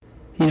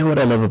know what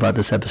I love about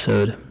this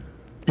episode?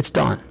 It's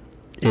Dawn.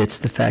 It's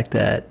the fact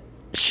that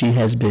she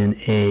has been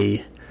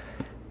a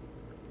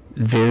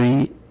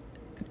very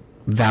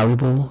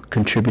valuable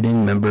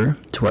contributing member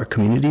to our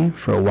community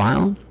for a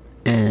while.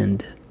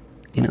 And,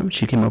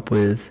 she came up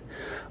with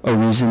a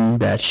reason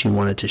that she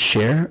wanted to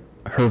share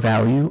her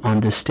value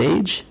on this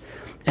stage.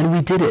 And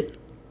we did it,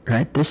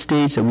 right? This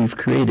stage that we've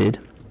created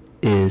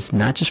is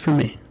not just for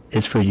me,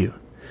 it's for you.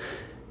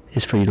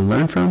 It's for you to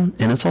learn from,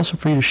 and it's also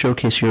for you to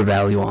showcase your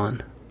value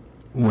on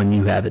when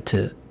you have it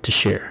to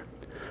share,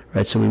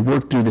 right? So we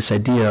worked through this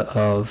idea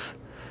of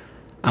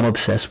I'm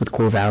obsessed with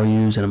core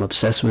values and I'm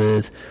obsessed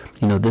with,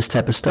 this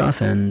type of stuff.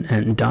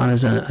 And Dawn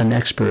is an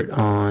expert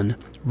on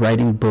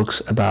writing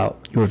books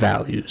about your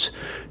values.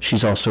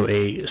 She's also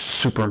a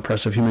super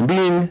impressive human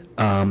being.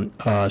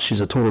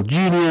 She's a total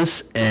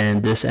genius.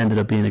 And this ended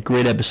up being a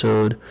great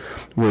episode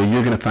where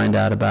you're going to find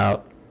out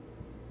about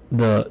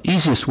the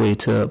easiest way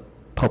to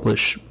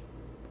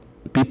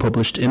be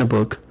published in a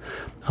book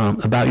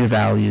about your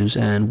values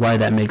and why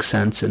that makes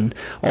sense, and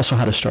also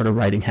how to start a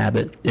writing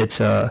habit.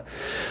 It's a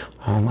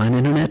online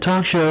internet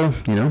talk show,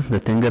 the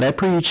thing that I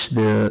preach,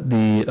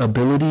 the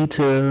ability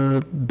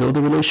to build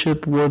a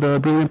relationship with a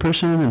brilliant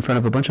person in front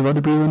of a bunch of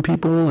other brilliant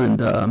people and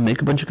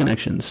make a bunch of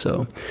connections.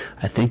 So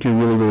I think you're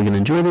really, really going to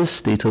enjoy this.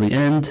 Stay till the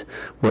end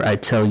where I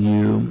tell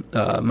you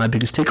my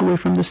biggest takeaway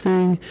from this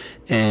thing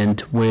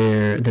and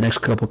where the next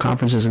couple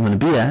conferences I'm going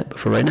to be at. But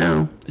for right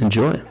now,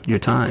 enjoy your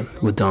time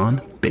with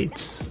Dawn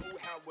Bates.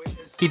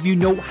 If you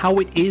know how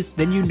it is,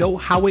 then you know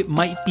how it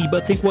might be.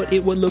 But think what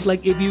it would look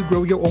like if you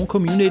grow your own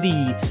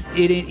community.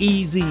 It ain't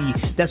easy.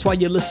 That's why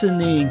you're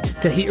listening,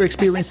 to hear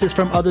experiences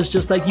from others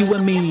just like you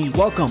and me.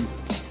 Welcome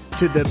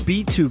to the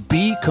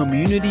B2B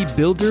Community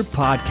Builder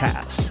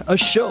Podcast, a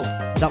show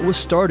that was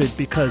started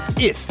because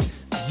if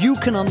you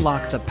can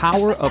unlock the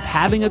power of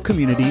having a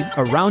community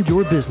around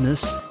your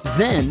business,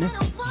 then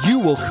you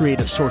will create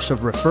a source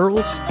of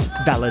referrals,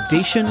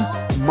 validation,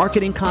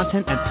 marketing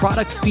content, and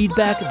product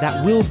feedback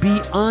that will be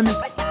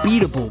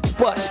unbeatable.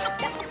 But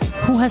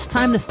who has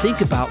time to think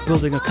about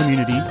building a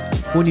community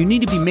when you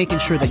need to be making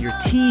sure that your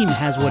team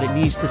has what it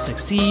needs to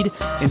succeed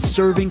in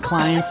serving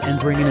clients and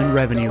bringing in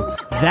revenue?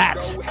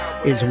 That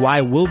is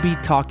why we'll be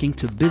talking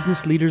to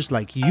business leaders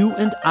like you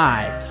and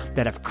I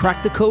that have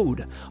cracked the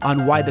code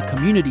on why the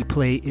community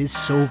play is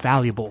so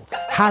valuable,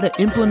 how to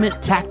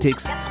implement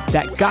tactics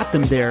that got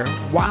them there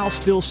while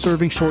still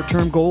serving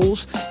short-term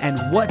goals, and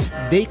what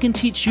they can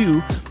teach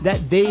you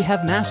that they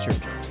have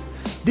mastered.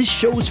 This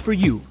show is for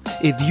you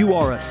if you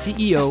are a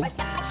CEO,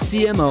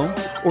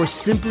 CMO, or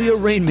simply a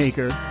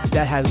rainmaker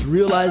that has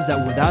realized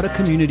that without a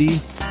community,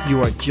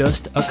 you are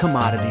just a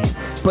commodity,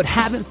 but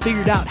haven't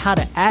figured out how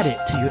to add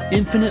it to your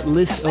infinite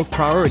list of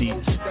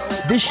priorities.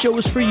 This show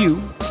is for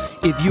you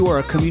if you are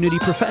a community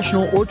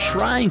professional or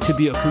trying to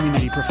be a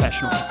community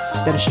professional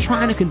that is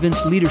trying to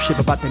convince leadership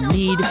about the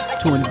need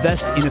to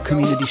invest in a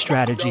community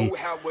strategy.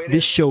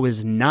 This show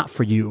is not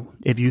for you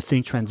if you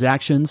think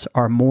transactions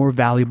are more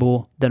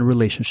valuable than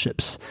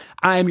relationships.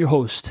 I am your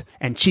host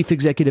and Chief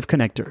Executive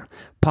Connector,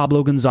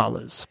 Pablo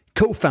Gonzalez,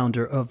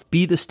 co-founder of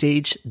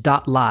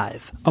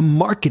BeTheStage.live, a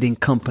marketing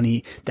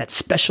company that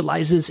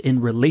specializes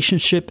in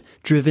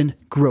relationship-driven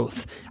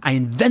growth. I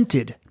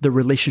invented the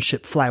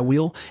relationship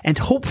flywheel, and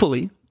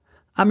hopefully,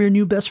 I'm your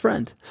new best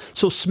friend.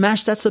 So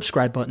smash that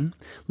subscribe button,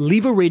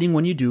 leave a rating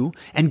when you do,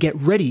 and get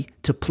ready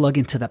to plug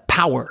into the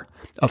power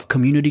of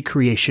community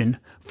creation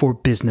for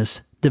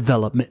business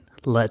development.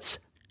 Let's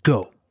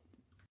go.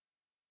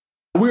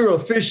 We're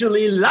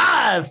officially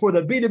live for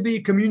the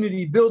B2B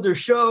Community Builder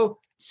Show,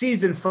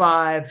 Season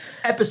 5,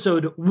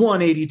 Episode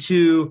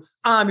 182.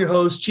 I'm your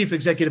host, Chief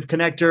Executive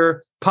Connector,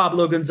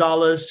 Pablo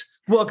Gonzalez.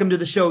 Welcome to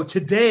the show.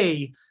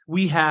 Today,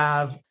 we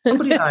have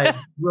somebody I've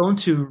grown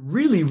to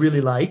really,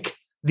 really like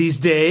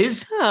these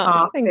days,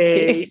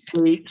 a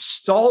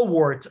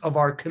stalwart of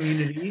our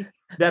community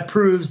that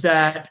proves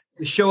that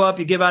you show up,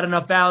 you give out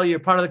enough value, you're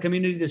part of the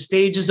community, the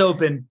stage is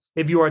open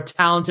if you are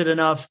talented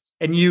enough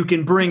and you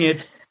can bring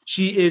it.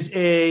 She is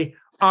a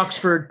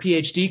Oxford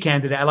PhD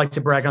candidate. I like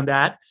to brag on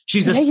that.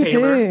 She's a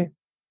staler.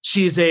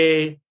 She's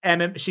she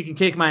can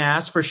kick my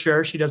ass for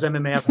sure. She does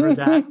MMA. I've heard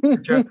that.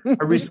 For sure.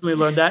 I recently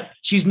learned that.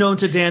 She's known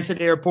to dance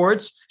at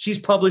airports. She's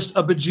published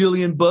a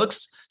bajillion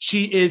books.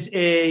 She is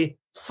a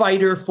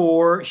fighter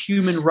for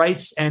human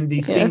rights and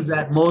the things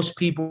that most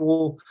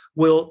people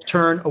will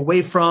turn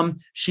away from.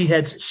 She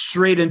heads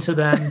straight into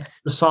them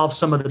to solve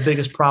some of the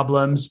biggest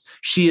problems.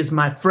 She is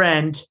my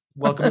friend.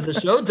 Welcome to the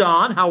show,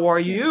 Dawn. How are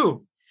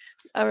you?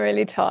 I'm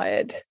really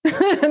tired.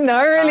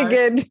 No, really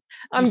good.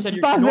 I'm buzzing.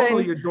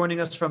 Normally you're joining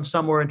us from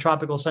somewhere in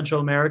tropical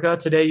Central America.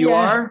 Today you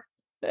are?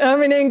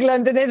 I'm in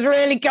England and it's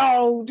really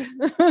cold.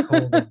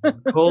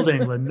 Cold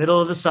England,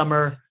 middle of the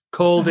summer,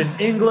 cold in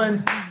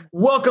England.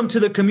 Welcome to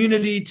the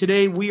community.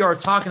 Today we are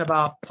talking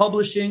about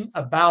publishing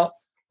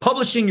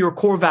your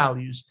core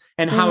values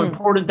and how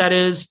important that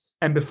is.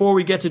 And before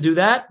we get to do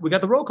that, we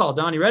got the roll call.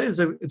 Don, you ready? It's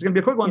going to be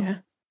a quick one. Yeah.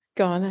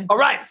 Go on then. All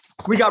right.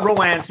 We got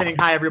Rowan saying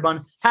hi,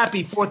 everyone.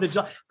 Happy 4th of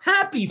July.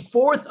 Happy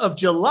 4th of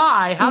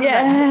July. How did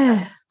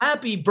that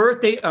Happy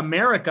birthday,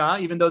 America,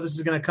 even though this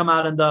is going to come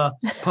out in the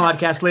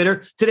podcast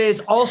later. Today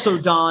is also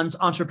Dawn's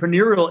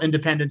Entrepreneurial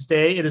Independence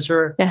Day. It is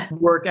her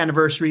work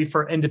anniversary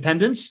for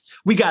independence.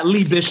 We got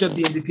Lee Bishop,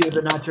 the MVP of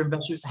the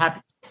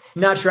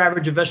Not Your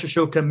Average Investor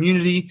Show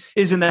community,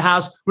 is in the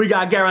house. We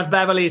got Gareth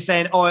Beverly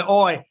saying, oi,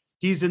 oi.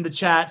 He's in the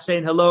chat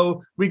saying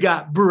hello. We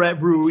got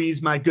Brett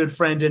Ruiz, my good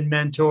friend and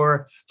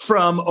mentor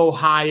from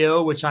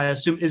Ohio, which I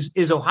assume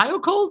is Ohio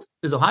cold?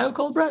 Is Ohio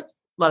cold, Brett?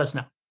 Let us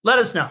know.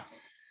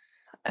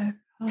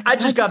 I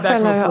just got back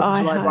from a 4th of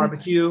July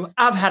barbecue.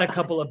 I've had a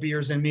couple of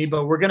beers in me,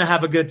 but we're going to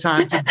have a good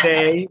time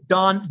today.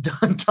 Dawn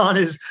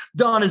is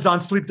on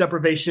sleep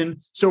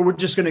deprivation. So we're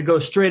just going to go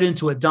straight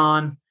into it.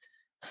 Dawn,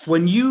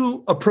 when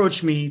you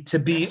approached me to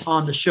be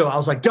on the show, I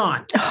was like,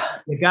 Dawn,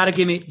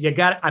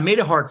 I made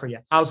it hard for you.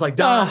 I was like,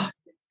 Dawn,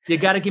 you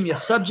got to give me a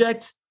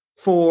subject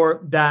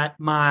for that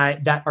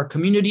our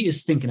community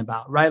is thinking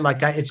about, right?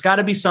 Like it's got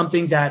to be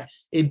something that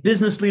a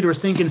business leader is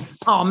thinking,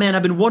 oh man,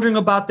 I've been wondering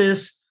about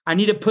this. I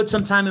need to put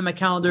some time in my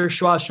calendar,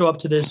 show up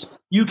to this.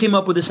 You came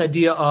up with this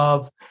idea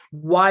of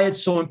why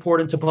it's so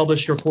important to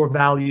publish your core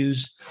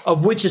values,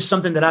 of which is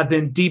something that I've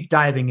been deep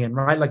diving in,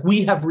 right? Like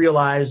we have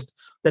realized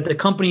that the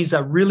companies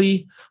that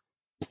really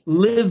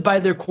live by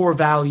their core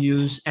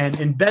values and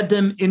embed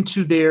them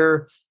into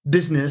their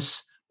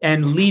business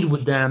and lead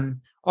with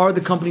them are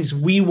the companies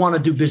we want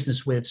to do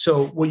business with.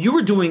 So what you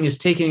were doing is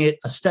taking it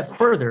a step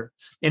further,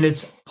 and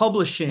it's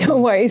publishing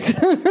always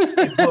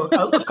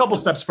a couple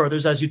steps further,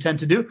 as you tend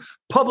to do,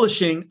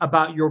 publishing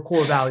about your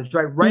core values,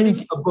 right?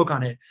 Writing a book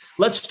on it.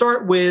 Let's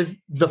start with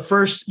the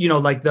first,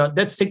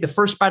 let's take the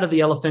first bite of the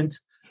elephant.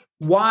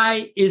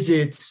 Why is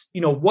it,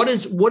 what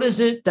is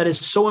it that is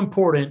so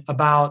important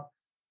about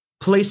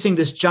placing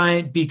this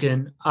giant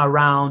beacon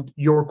around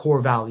your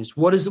core values?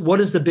 What is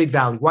the big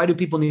value? Why do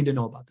people need to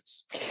know about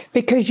this?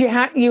 Because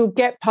you'll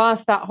get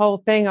past that whole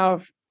thing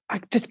of, I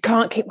just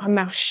can't keep my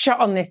mouth shut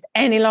on this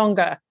any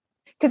longer.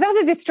 Because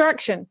that's a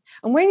distraction.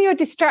 And when you're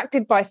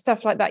distracted by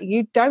stuff like that,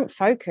 you don't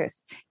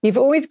focus. You've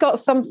always got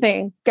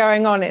something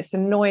going on. It's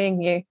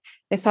annoying you.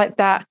 It's like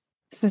that.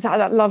 It's like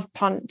that love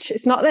punch.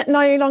 It's not that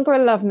no longer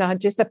a love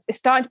nudge. It's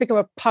starting to become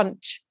a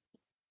punch.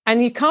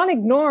 And you can't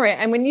ignore it.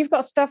 And when you've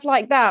got stuff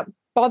like that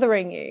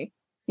bothering you,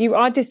 you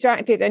are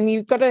distracted, and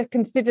you've got to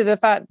consider the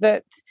fact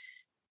that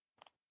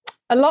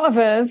a lot of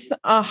us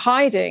are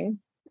hiding.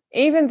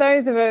 Even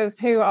those of us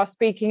who are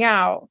speaking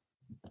out,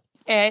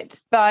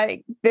 it's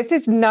like, this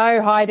is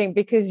no hiding,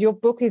 because your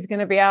book is going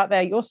to be out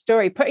there, your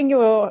story, putting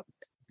your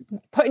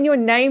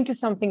name to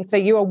something, so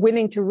you are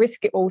willing to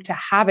risk it all to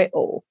have it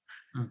all.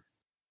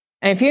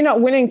 And if you're not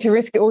willing to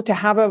risk it all to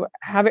have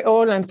it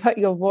all and put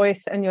your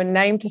voice and your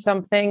name to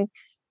something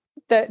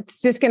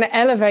that's just going to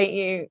elevate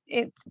you,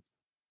 it's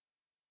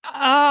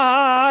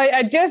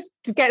I just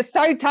get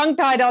so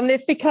tongue-tied on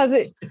this, because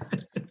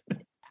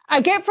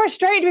I get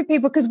frustrated with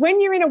people, because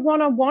when you're in a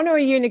one-on-one or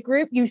you're in a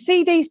group, you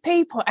see these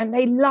people and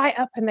they light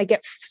up and they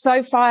get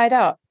so fired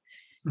up.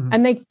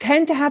 And they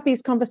tend to have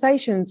these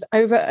conversations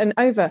over and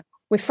over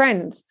with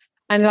friends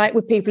and like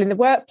with people in the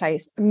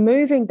workplace,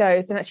 moving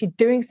those and actually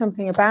doing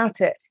something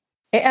about it.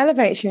 It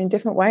elevates you in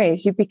different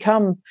ways. You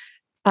become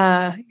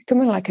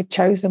like a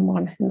chosen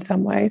one in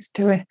some ways.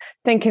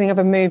 Thinking of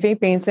a movie,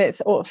 being that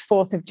it's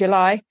 4th of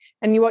July,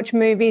 and you watch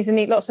movies and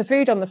eat lots of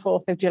food on the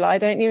 4th of July,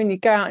 don't you? And you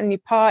go out and you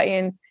party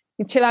and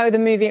you chill out with a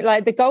movie,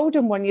 like the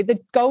golden one. You're the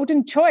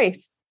golden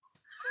choice.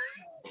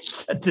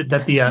 That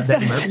the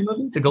Eddie Murphy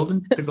movie? The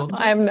golden.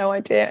 I have no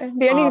idea.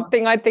 The only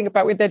thing I think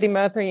about with Eddie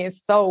Murphy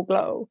is Soul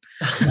Glow.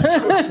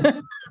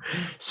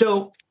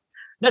 So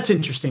that's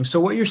interesting. So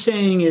what you're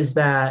saying is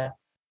that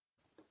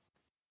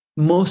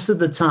most of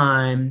the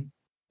time,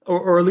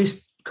 or at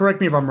least correct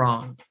me if I'm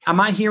wrong, am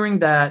I hearing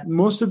that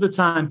most of the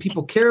time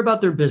people care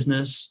about their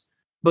business,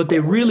 but they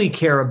really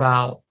care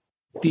about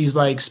these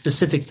like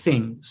specific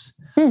things?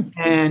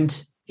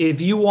 And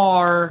if you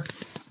are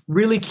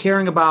really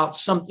caring about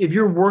if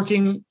you're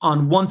working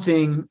on one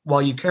thing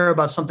while you care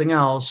about something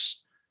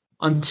else,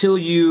 until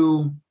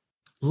you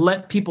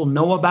let people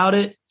know about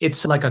it,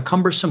 it's like a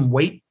cumbersome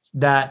weight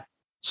that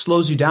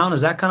slows you down.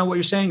 Is that kind of what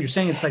you're saying? You're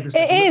saying it's like this.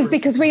 It is,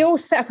 because we all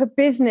set up a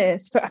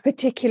business for a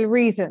particular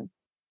reason.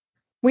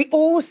 We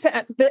all set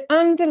up the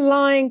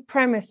underlying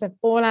premise of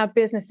all our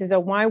businesses, or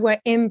why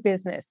we're in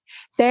business.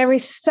 There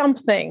is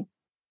something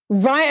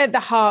right at the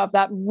heart of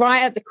that,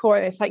 right at the core.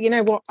 It's like, you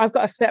know what? I've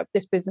got to set up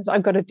this business.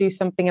 I've got to do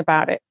something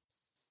about it,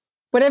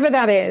 whatever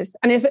that is.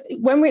 And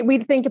when we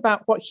think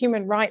about what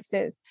human rights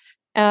is,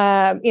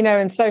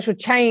 and social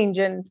change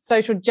and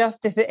social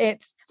justice,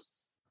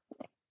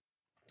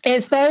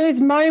 it's those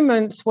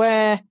moments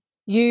where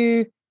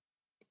for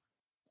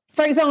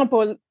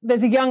example,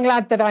 there's a young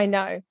lad that I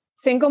know,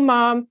 single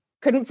mom,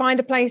 couldn't find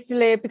a place to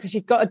live because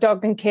she'd got a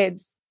dog and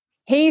kids.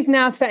 He's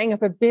now setting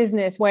up a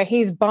business where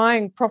he's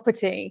buying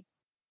property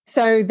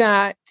so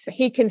that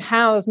he can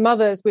house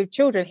mothers with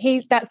children.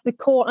 That's the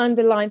core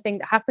underlying thing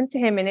that happened to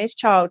him in his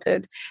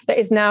childhood that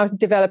is now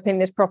developing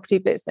this property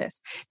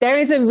business. There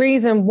is a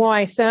reason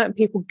why certain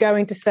people go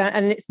into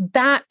certain, and it's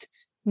that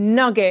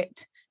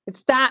nugget,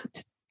 it's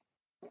that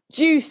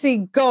juicy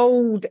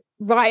gold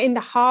right in the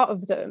heart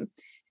of them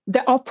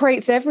that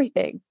operates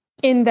everything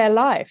in their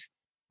life.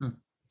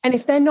 And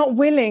if they're not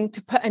willing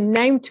to put a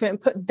name to it and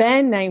put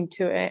their name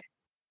to it,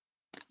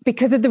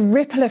 because of the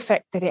ripple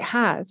effect that it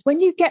has,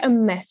 when you get a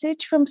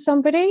message from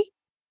somebody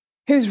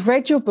who's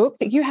read your book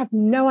that you have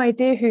no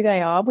idea who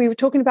they are, we were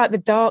talking about the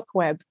dark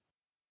web,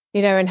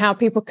 and how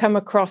people come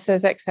across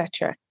us,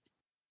 etc.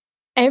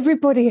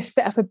 Everybody has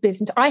set up a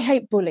business. I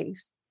hate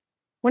bullies.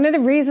 One of the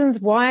reasons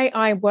why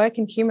I work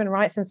in human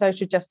rights and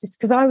social justice,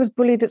 because I was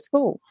bullied at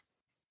school.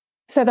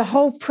 So the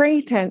whole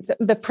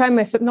the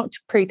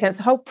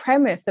whole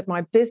premise of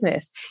my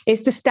business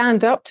is to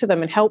stand up to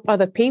them and help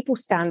other people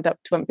stand up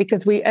to them,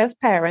 because we as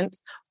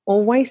parents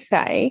always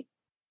say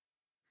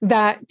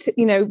that,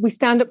 we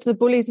stand up to the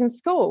bullies in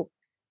school.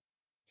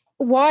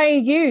 Why are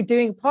you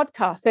doing a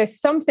podcast? There's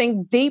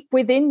something deep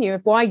within you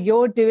of why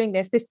you're doing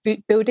this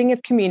building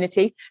of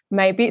community.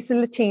 Maybe it's a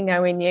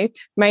Latino in you.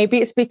 Maybe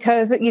it's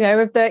because, of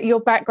your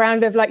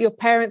background of like your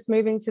parents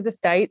moving to the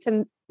States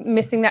and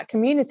missing that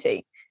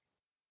community.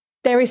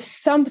 There is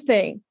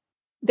something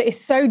that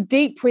is so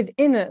deep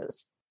within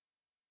us.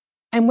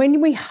 And when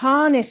we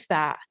harness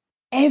that,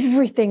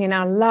 everything in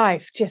our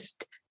life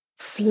just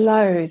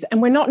flows.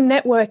 And we're not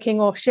networking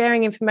or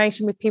sharing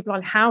information with people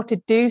on how to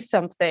do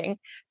something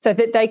so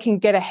that they can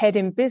get ahead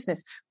in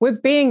business. We're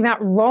being that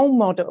role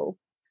model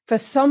for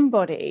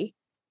somebody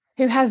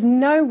who has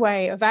no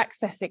way of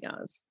accessing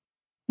us.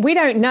 We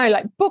don't know,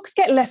 like books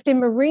get left in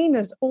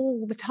marinas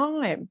all the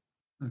time.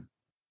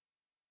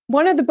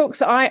 One of the books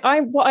that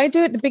what I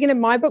do at the beginning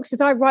of my books is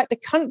I write the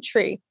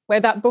country where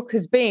that book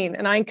has been,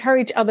 and I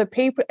encourage other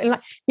people. And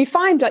like you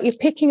find, like you're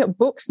picking up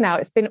books now.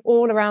 It's been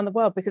all around the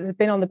world because it's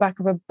been on the back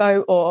of a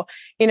boat, or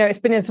it's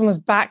been in someone's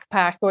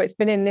backpack, or it's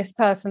been in this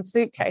person's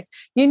suitcase.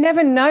 You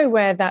never know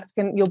where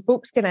your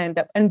book's going to end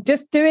up. And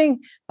just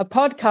doing a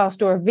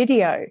podcast or a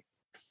video,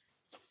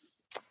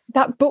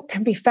 that book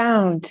can be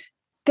found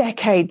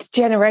decades,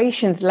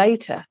 generations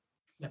later.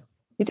 Yeah.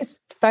 You just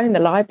phone the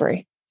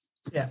library.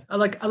 Yeah, I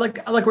like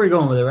where you're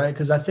going with it, right?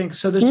 Because I think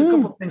so. There's a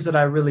couple of things that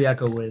I really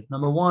echo with.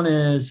 Number one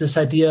is this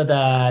idea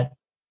that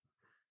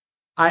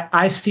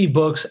I see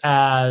books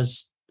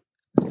as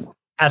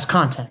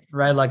content,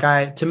 right?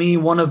 Like to me,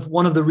 one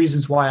of the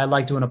reasons why I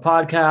like doing a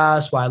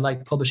podcast, why I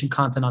like publishing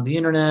content on the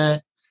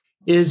internet,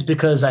 is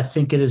because I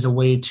think it is a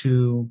way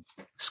to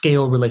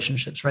scale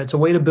relationships, right? It's a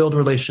way to build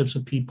relationships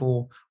with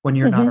people when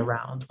you're not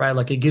around, right?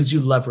 Like it gives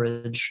you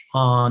leverage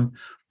on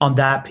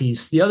that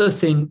piece. The other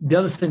thing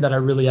that I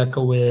really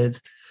echo with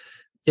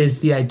is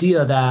the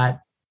idea that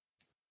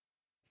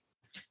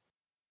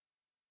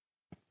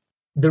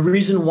the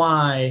reason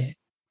why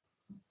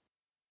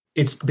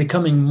it's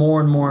becoming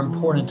more and more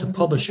important to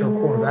publish your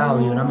core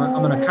value, and I'm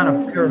going to kind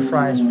of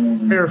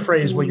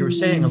paraphrase what you were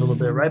saying a little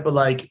bit, right? But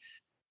like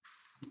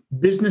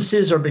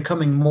businesses are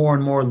becoming more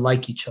and more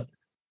like each other.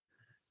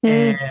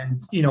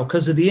 And,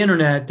 because of the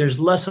internet, there's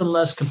less and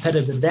less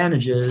competitive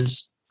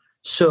advantages.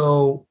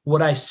 So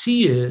what I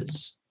see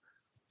is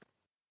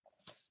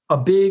a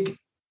big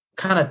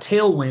kind of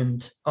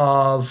tailwind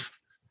of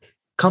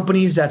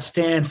companies that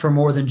stand for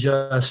more than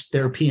just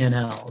their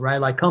P&L, right?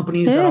 Like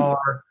companies that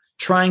are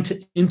trying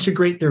to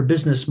integrate their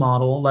business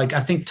model. Like I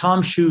think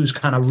Tom Shoes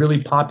kind of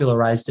really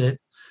popularized it.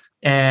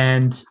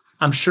 And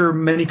I'm sure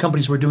many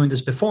companies were doing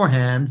this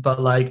beforehand, but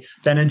like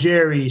Ben &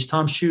 Jerry's,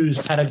 Tom Shoes,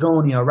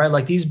 Patagonia, right?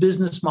 Like these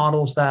business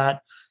models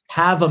that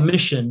have a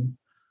mission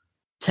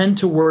tend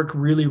to work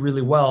really,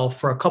 really well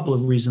for a couple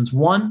of reasons.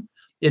 One,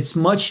 it's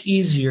much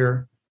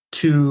easier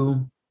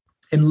to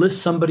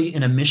enlist somebody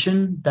in a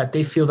mission that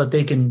they feel that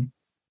they can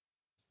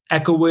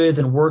echo with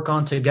and work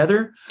on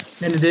together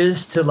than it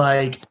is to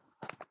like,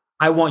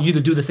 I want you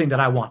to do the thing that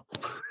I want,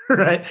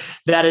 right?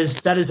 That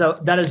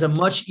is a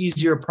much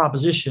easier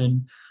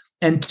proposition.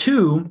 And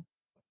two,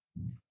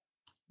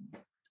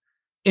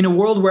 in a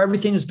world where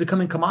everything is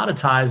becoming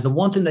commoditized, the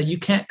one thing that you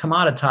can't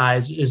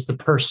commoditize is the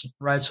person,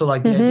 right? So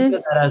like the idea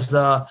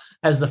that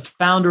as the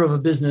founder of a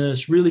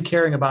business, really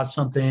caring about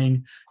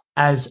something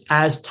as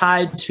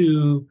tied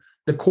to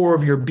the core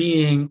of your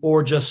being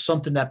or just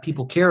something that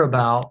people care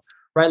about,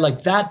 right?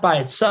 Like that by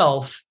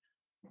itself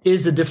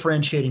is a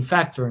differentiating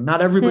factor. And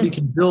not everybody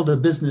can build a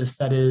business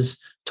that is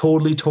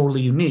totally,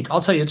 totally unique. I'll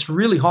tell you, it's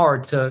really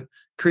hard to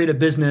create a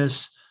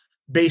business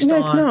based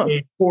on a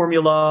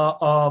formula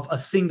of a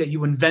thing that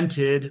you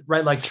invented,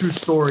 right? Like true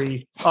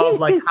story of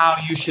like how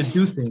you should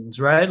do things,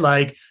 right?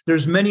 Like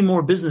there's many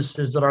more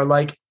businesses that are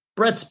like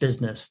Brett's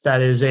business.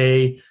 That is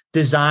a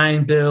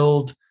design,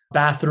 build,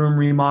 bathroom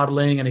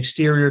remodeling and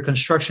exterior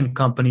construction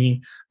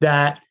company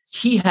that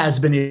he has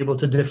been able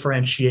to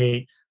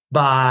differentiate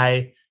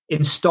by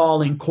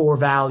installing core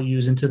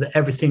values into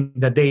everything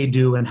that they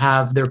do and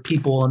have their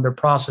people and their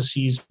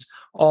processes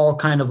all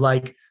kind of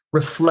like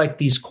reflect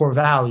these core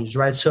values,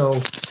 right? So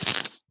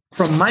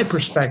from my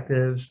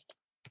perspective,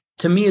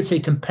 to me, it's a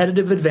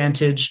competitive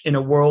advantage in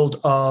a world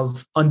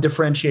of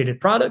undifferentiated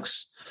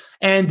products.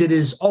 And it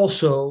is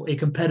also a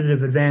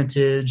competitive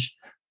advantage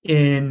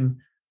in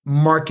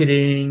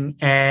marketing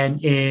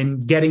and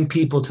in getting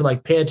people to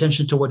like pay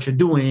attention to what you're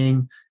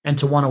doing and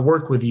to want to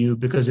work with you,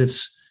 because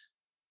it's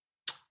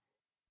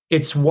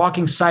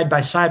walking side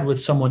by side with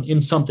someone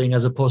in something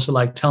as opposed to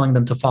like telling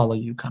them to follow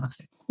you kind of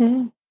thing.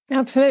 Mm-hmm.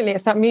 Absolutely.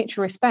 It's that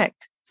mutual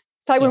respect.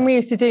 It's like when we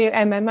used to do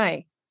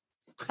MMA,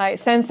 like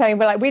Sensei,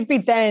 we'd be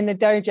there in the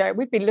dojo,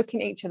 we'd be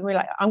looking at each other, we're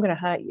like, I'm going to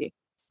hurt you.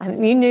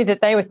 And you knew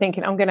that they were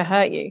thinking, I'm going to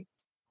hurt you.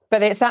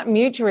 But it's that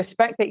mutual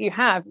respect that you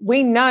have.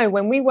 We know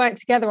when we work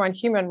together on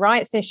human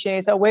rights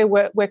issues, or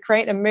we're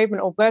creating a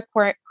movement, or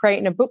we're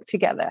creating a book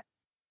together,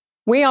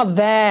 we are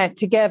there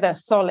together,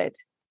 solid,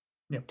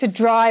 to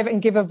drive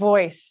and give a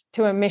voice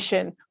to a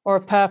mission or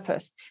a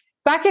purpose.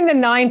 Back in the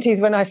 90s,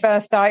 when I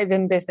first started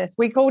in business,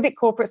 we called it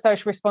corporate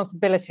social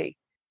responsibility.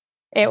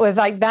 It was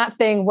like that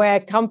thing where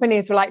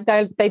companies were like,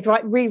 they'd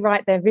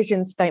rewrite their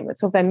vision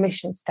statements or their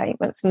mission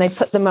statements, and they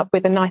put them up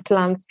with a nice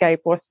landscape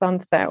or a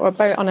sunset or a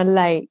boat on a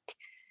lake.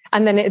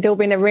 And then it'd all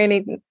been a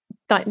really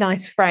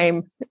nice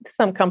frame.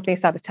 Some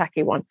companies had a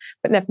tacky one,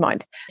 but never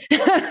mind.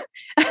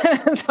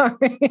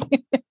 Sorry.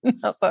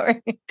 Not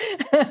sorry.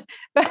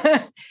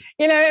 But,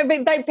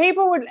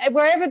 people would,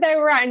 wherever they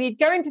were at, and you'd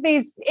go into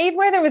these, even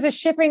whether it was a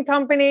shipping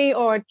company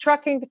or a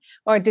trucking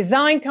or a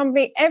design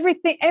company, every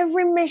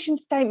mission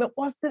statement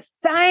was the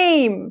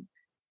same.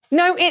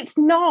 No, it's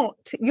not.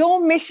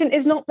 Your mission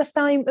is not the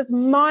same as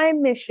my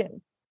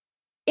mission,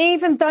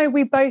 even though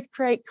we both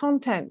create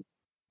content.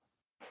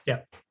 Yeah.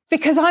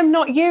 Because I'm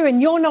not you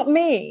and you're not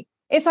me.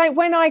 It's like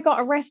when I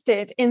got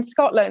arrested in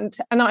Scotland,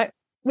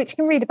 which you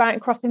can read about in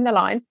Crossing the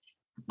Line,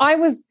 I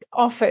was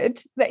offered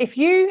that if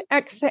you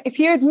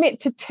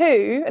admit to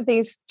 2 of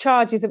these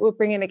charges that we're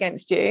bringing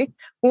against you,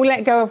 we'll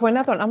let go of one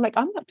another. And I'm like,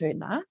 I'm not doing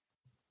that.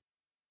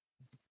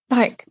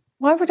 Like,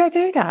 why would I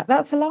do that?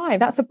 That's a lie.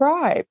 That's a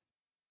bribe.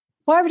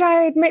 Why would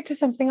I admit to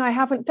something I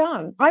haven't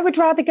done? I would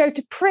rather go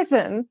to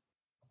prison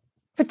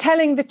for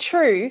telling the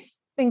truth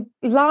and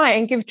lie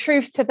and give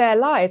truth to their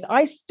lies.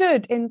 I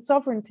stood in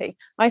sovereignty.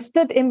 I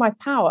stood in my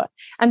power.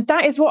 And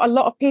that is what a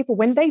lot of people,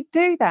 when they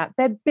do that,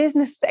 their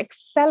business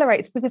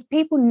accelerates because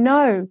people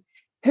know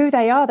who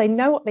they are. They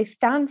know what they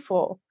stand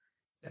for.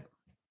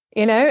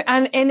 Yeah.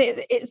 And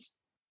it's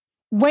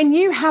when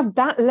you have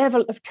that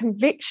level of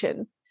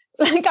conviction,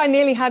 like I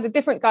nearly had a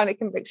different kind of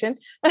conviction,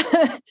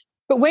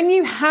 but when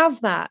you have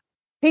that,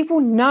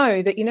 people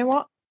know that, you know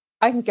what,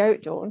 I can go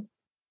at Dawn.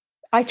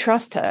 I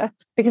trust her,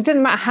 because it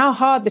doesn't matter how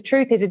hard the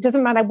truth is. It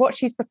doesn't matter what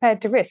she's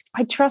prepared to risk.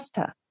 I trust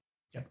her.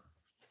 Yep.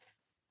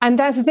 And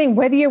that's the thing,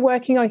 whether you're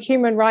working on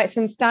human rights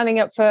and standing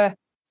up for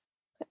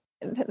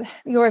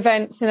your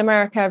events in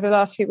America over the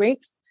last few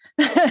weeks,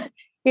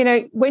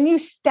 when you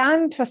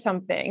stand for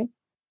something,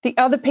 the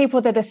other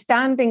people that are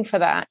standing for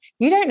that,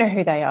 you don't know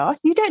who they are.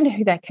 You don't know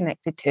who they're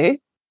connected to.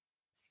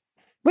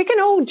 We can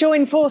all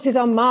join forces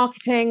on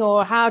marketing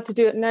or how to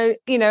do it,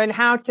 and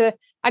how to,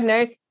 I don't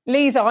know,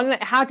 Lee's on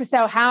how to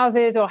sell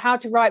houses or how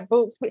to write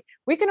books.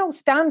 We can all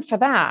stand for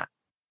that,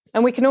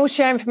 and we can all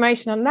share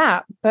information on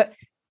that. But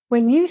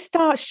when you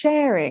start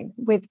sharing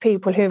with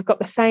people who have got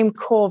the same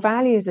core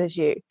values as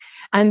you,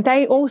 and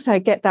they also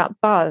get that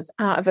buzz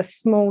out of a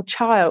small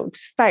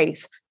child's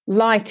face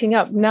lighting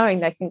up, knowing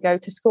they can go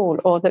to school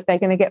or that they're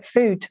going to get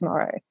food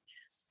tomorrow.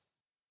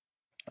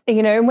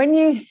 And when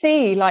you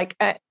see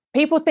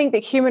people think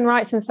that human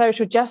rights and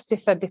social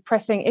justice are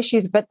depressing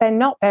issues, but they're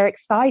not. They're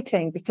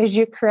exciting because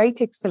you're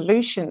creating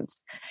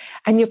solutions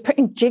and you're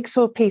putting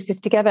jigsaw pieces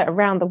together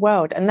around the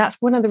world. And that's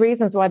one of the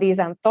reasons why these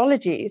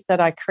anthologies that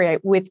I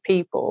create with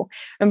people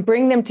and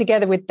bring them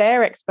together with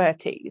their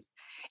expertise.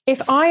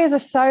 If I, as a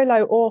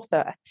solo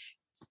author,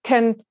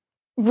 can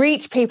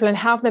reach people and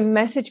have them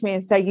message me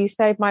and say, you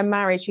saved my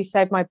marriage, you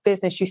saved my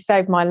business, you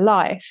saved my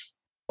life,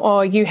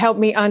 or you helped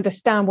me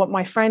understand what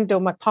my friend or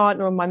my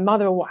partner or my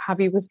mother or what have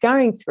you was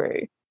going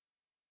through.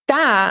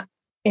 That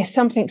is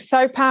something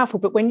so powerful.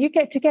 But when you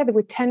get together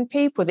with 10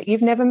 people that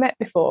you've never met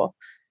before,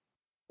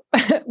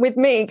 with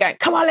me going,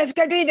 come on, let's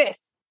go do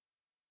this.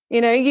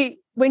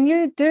 When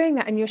you're doing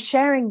that and you're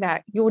sharing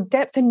that, your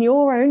depth and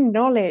your own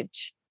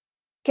knowledge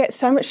gets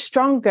so much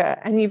stronger,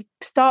 and you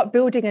start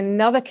building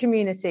another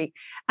community.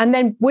 And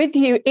then with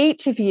you,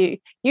 each of you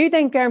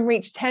then go and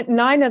reach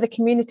 9 other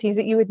communities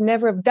that you would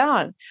never have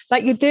done,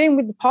 like you're doing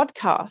with the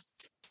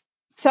podcast.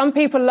 Some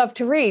people love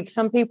to read.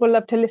 Some people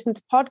love to listen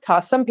to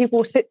podcasts. Some people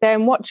will sit there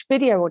and watch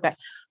video all day.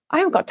 I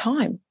haven't got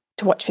time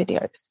to watch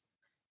videos.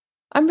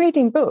 I'm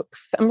reading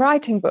books. I'm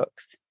writing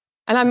books.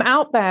 And I'm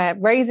out there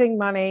raising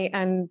money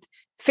and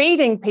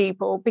feeding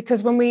people,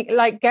 because when we,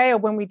 like Gail,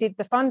 when we did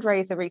the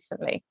fundraiser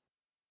recently,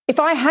 if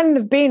I hadn't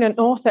have been an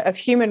author of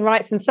human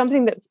rights and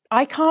something that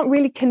I can't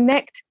really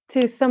connect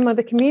to some of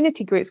the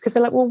community groups, because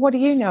they're like, well, what do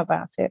you know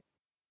about it?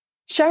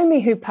 Show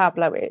me who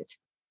Pablo is.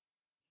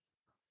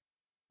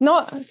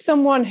 Not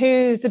someone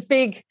who's the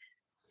big,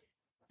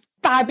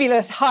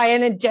 fabulous, high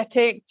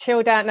energetic,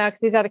 chilled out now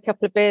because he's had a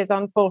couple of beers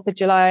on 4th of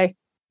July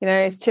You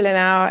know, he's chilling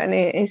out and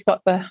he's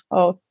got the,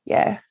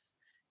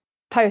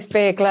 post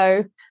beer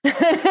glow.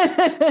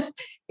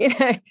 You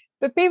know,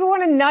 but people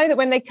want to know that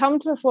when they come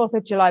to a 4th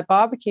of July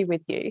barbecue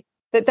with you,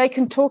 that they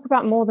can talk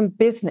about more than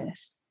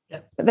business,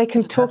 that they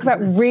can talk about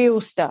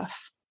real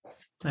stuff.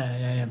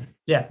 Yeah,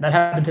 that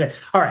happened today.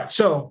 All right.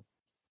 So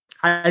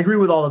I agree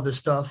with all of this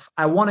stuff.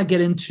 I want to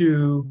get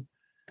into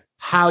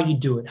how you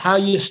do it, how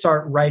you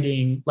start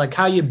writing, like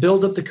how you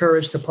build up the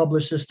courage to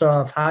publish this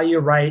stuff, how you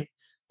write,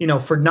 you know,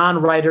 for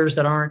non-writers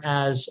that aren't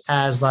as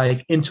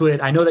like into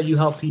it. I know that you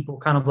help people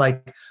kind of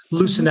like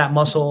loosen that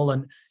muscle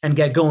and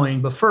get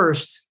going. But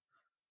first,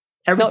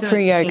 everything. Not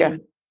through yoga.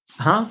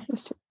 Huh?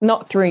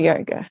 Not through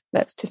yoga.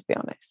 Let's just be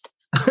honest.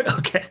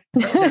 Okay.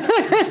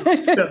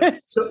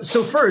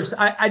 So first,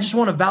 I just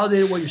want to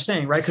validate what you're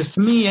saying, right? Because to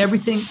me,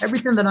 everything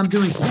that I'm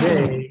doing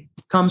today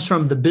comes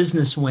from the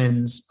business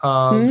wins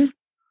of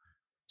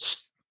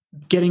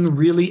getting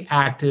really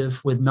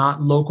active with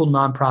local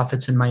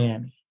nonprofits in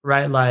Miami,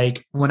 right?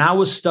 Like when I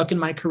was stuck in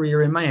my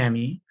career in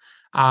Miami,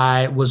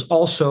 I was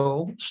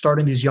also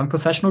starting these young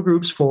professional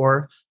groups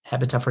for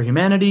Habitat for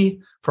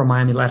Humanity, for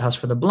Miami Lighthouse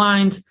for the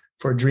Blind,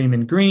 for Dream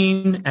in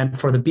Green, and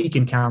for the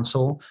Beacon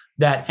Council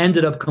that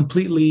ended up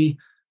completely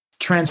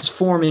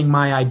transforming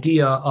my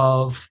idea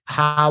of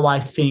how I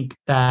think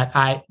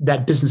that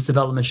business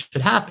development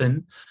should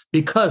happen.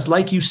 Because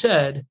like you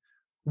said,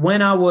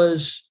 when I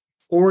was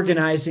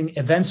organizing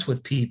events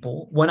with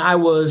people, when I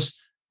was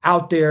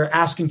out there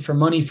asking for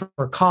money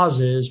for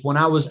causes, when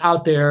I was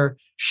out there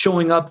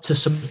showing up to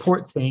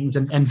support things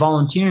and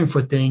volunteering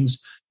for things,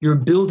 you're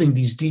building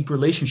these deep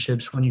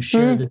relationships when you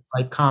share this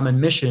like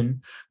common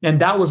mission. And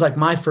that was like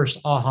my first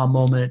aha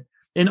moment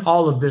in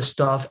all of this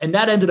stuff. And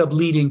that ended up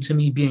leading to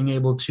me being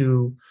able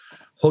to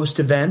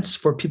host events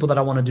for people that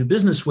I want to do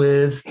business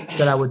with,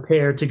 that I would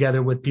pair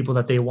together with people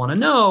that they want to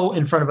know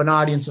in front of an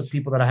audience of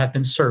people that I have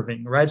been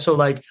serving, right? So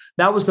like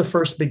that was the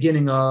first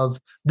beginning of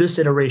this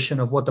iteration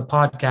of what the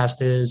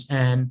podcast is.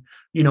 And,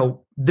 you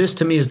know, this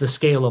to me is the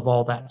scale of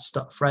all that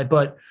stuff, right?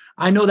 But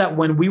I know that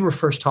when we were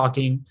first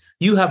talking,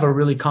 you have a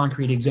really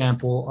concrete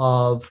example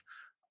of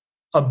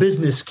a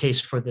business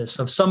case for this,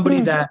 of somebody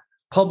that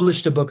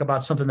published a book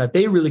about something that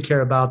they really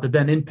care about that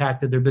then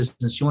impacted their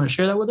business. You want to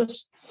share that with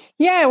us?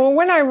 Yeah, well,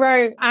 when I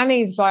wrote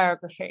Annie's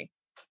biography,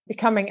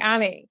 Becoming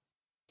Annie,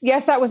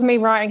 yes, that was me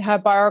writing her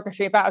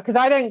biography about her, because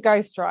I don't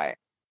ghostwrite.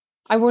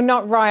 I will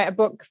not write a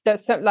book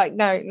that's like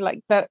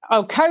that.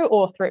 I'll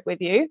co-author it with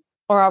you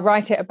or I'll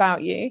write it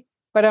about you,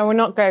 but I will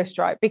not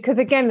ghostwrite, because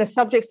again, the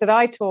subjects that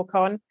I talk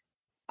on,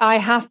 I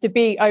have to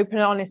be open,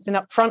 honest and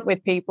upfront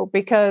with people,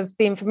 because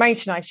the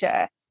information I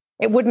share,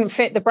 it wouldn't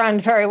fit the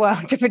brand very well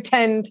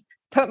to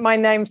put my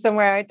name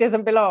somewhere it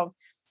doesn't belong.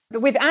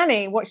 But with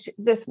Annie,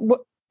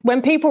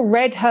 when people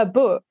read her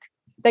book,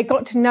 they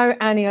got to know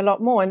Annie a lot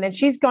more. And then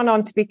she's gone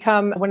on to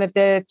become one of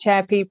the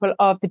chair people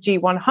of the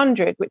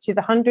G100, which is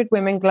 100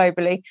 women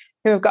globally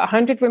who have got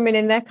 100 women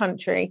in their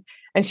country.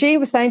 And she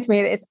was saying to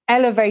me that it's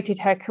elevated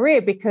her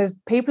career because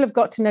people have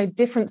got to know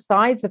different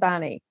sides of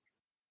Annie.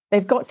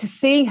 They've got to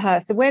see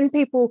her. So when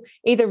people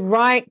either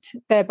write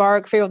their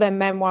biography or their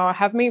memoir, or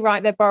have me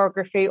write their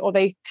biography, or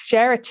they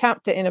share a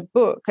chapter in a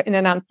book, in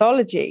an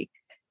anthology,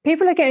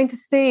 people are getting to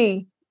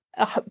see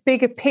a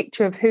bigger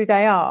picture of who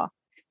they are.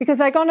 Because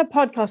like on a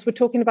podcast, we're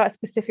talking about a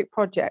specific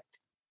project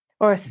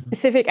or a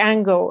specific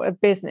angle of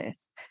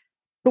business.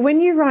 But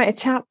when you write a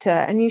chapter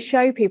and you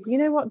show people, you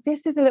know what,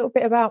 this is a little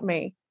bit about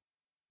me.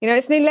 You know,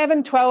 it's an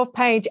 11,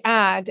 12-page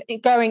ad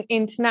going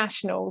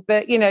international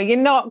that, you know, you're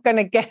not going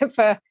to get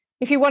for...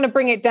 If you want to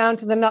bring it down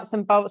to the nuts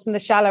and bolts and the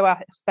shallow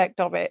aspect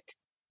of it,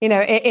 you know,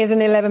 it is an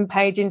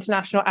 11-page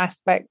international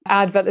aspect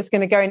advert that's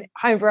going to go in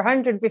over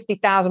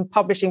 150,000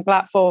 publishing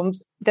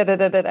platforms,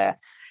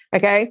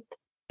 okay?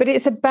 But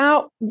it's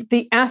about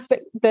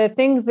the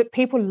things that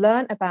people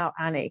learn about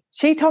Annie.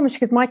 She told me,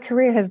 because my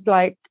career has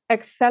like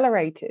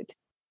accelerated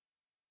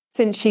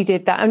since she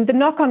did that. And the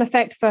knock-on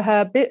effect for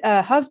her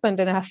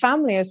husband and her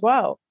family as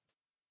well.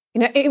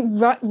 You know,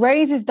 it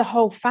raises the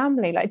whole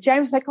family. Like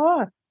James, like,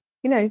 oh,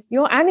 you know,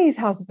 you're Annie's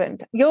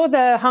husband. You're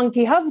the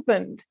hunky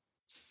husband.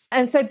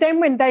 And so then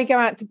when they go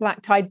out to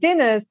black tie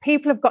dinners,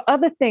 people have got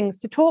other things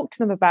to talk to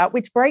them about,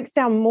 which breaks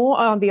down more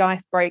on the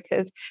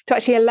icebreakers to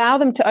actually allow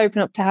them to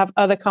open up to have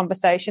other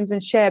conversations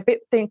and share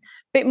a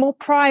bit more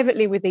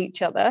privately with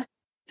each other.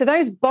 So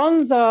those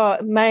bonds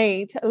are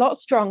made a lot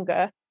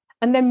stronger.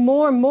 And then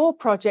more and more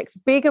projects,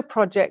 bigger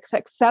projects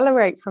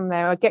accelerate from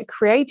there or get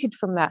created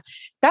from that.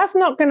 That's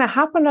not going to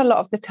happen a lot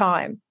of the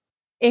time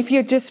if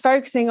you're just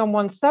focusing on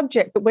one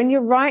subject. But when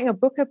you're writing a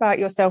book about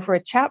yourself or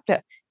a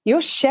chapter,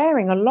 you're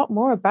sharing a lot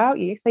more about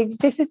you. So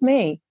this is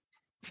me,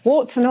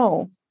 warts and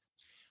all.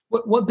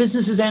 What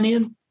business is Annie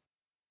in?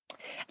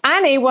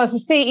 Annie was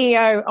the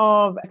CEO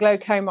of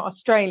Glaucoma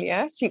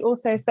Australia. She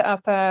also set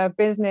up a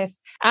business.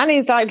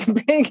 Annie's like a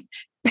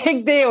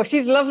big deal.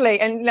 She's lovely.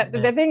 And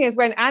the thing is,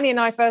 when Annie and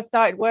I first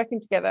started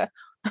working together,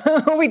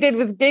 all we did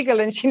was giggle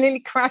and she nearly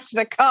crashed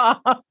a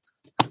car.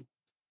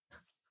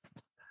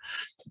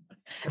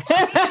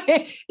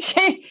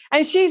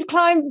 She's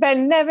climbed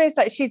Ben Nevis.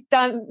 Like she's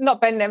done,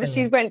 not Ben Nevis.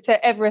 She's went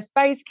to Everest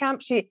Base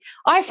Camp.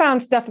 I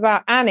found stuff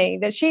about Annie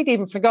that she'd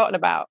even forgotten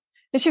about.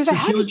 And she was like,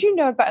 "How did you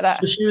know about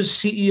that?" So she was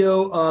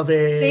CEO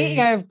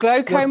of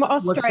Glaucoma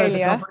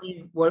Australia.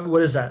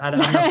 What is that? I'm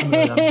not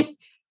familiar with that.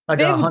 Like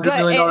a $100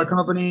 million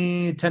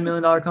company, $10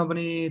 million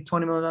company,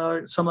 $20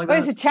 million, something like that?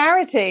 It's a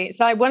charity.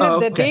 It's like one of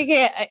the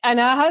biggest, and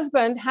her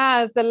husband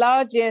has the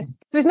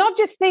largest. So it's not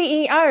just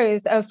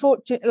CEOs of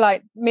fortune,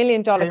 like $1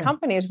 million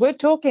companies. We're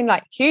talking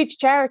like huge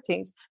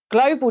charities,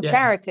 global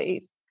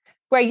charities,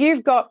 where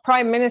you've got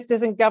prime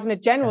ministers and governor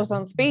generals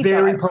on speed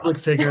dial. Very public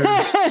figures.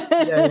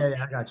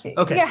 I got you.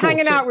 Okay. You're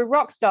hanging out with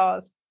rock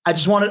stars. I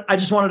just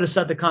wanted to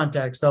set the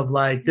context of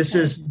like, this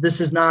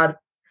is not,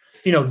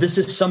 this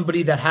is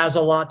somebody that has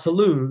a lot to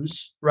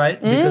lose, right?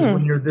 Because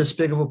when you're this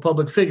big of a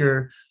public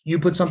figure, you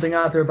put something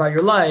out there about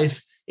your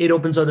life, it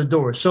opens other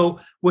doors. So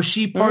was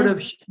she part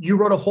of, you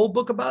wrote a whole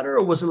book about her,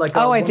 or was it like,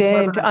 I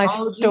did. I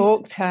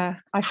stalked her.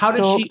 How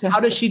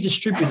did she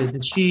distribute it?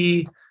 Did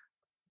she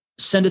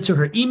send it to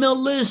her email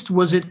list?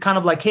 Was it kind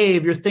of like, hey,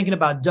 if you're thinking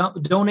about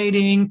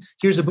donating,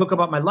 here's a book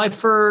about my life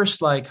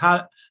first? Like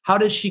how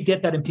did she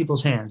get that in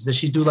people's hands? Did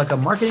she do like a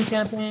marketing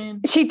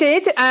campaign? She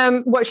did.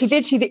 What she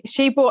did,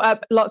 she bought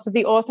up lots of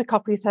the author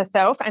copies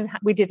herself, and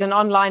we did an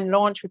online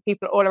launch with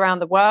people all around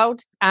the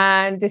world.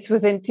 And this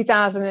was in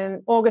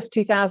August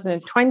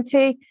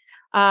 2020.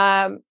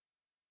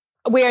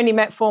 We only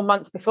met 4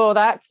 months before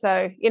that.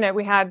 So,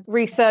 we had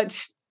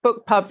research,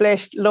 book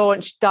published,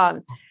 launched,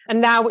 done. And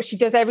now what she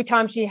does every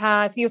time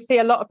you'll see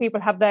a lot of people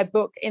have their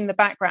book in the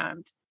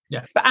background.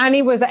 Yes. But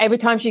Annie was, every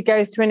time she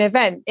goes to an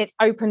event, it's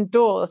open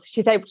doors.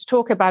 She's able to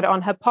talk about it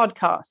on her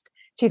podcast.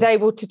 She's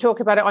able to talk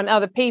about it on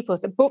other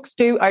people's. The books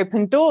do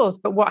open doors.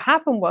 But what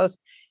happened was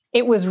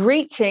it was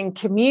reaching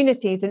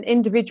communities and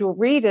individual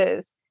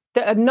readers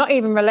that are not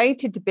even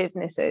related to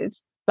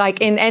businesses,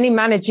 like in any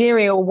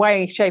managerial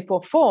way, shape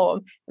or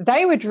form.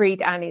 They would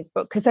read Annie's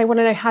book because they want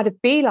to know how to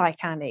be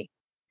like Annie.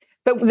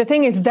 But the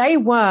thing is, they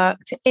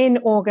worked in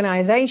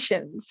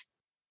organizations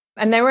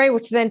and they were able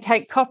to then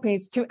take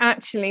copies to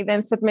actually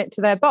then submit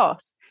to their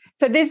boss.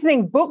 So this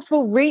thing, books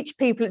will reach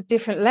people at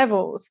different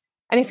levels.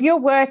 And if you're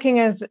working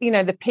as,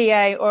 the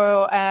PA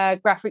or a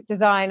graphic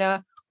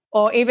designer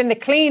or even the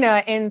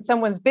cleaner in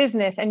someone's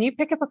business, and you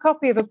pick up a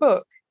copy of a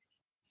book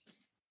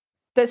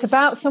that's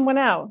about someone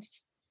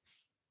else,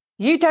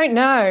 you don't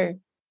know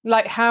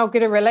like how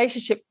good a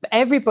relationship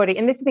everybody.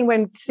 And this is the thing,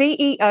 when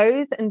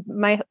CEOs and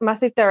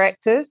massive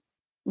directors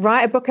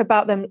write a book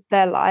about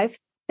their life,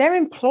 their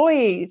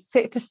employees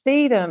sit to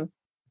see them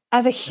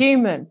as a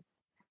human.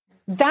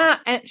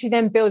 That actually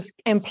then builds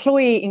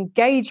employee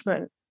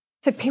engagement.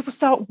 So people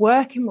start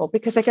working more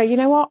because they go, you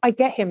know what? I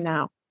get him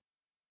now.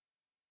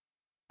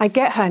 I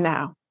get her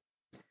now.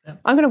 Yeah.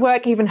 I'm going to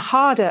work even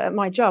harder at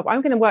my job.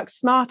 I'm going to work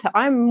smarter.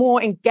 I'm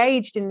more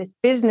engaged in this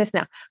business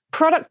now.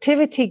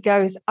 Productivity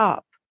goes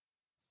up.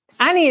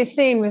 Annie is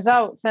seeing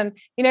results, and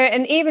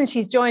and even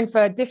she's joined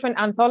for different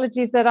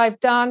anthologies that I've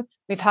done.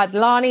 We've had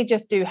Lani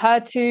just do her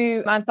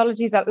 2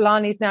 anthologies.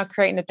 Lani's now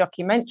creating a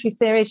documentary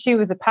series. She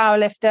was a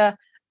powerlifter.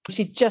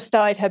 She just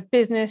started her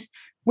business.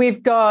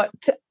 We've got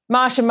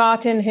Marsha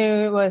Martin,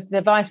 who was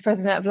the vice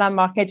president of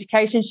Landmark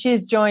Education.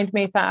 She's joined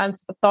me for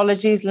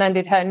anthologies,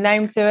 lended her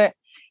name to it.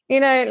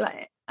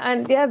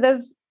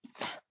 There's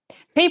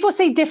people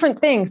see different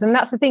things, and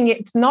that's the thing.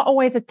 It's not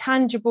always a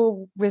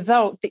tangible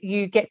result that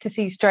you get to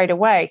see straight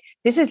away.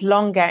 This is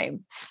long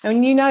game,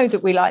 and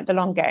that we like the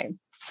long game.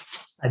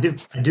 I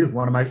do.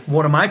 One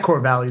of my core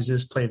values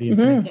is play the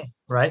infinite game,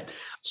 right?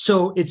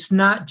 So it's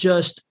not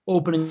just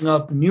opening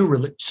up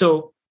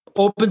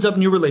opens up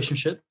new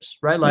relationships,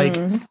 right? Like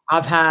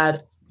I've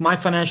had my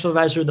financial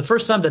advisor. The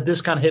first time that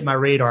this kind of hit my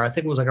radar, I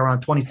think it was like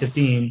around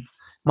 2015.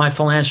 My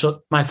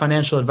financial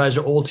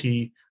advisor,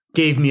 Olti,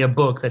 gave me a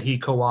book that he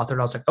co-authored.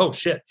 I was like, oh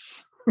shit.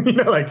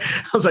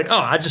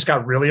 I just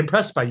got really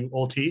impressed by you,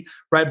 Olti,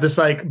 right? This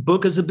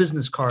book as a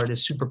business card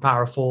is super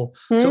powerful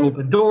to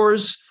open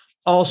doors.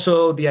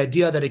 Also, the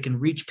idea that it can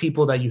reach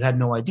people that you had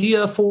no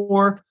idea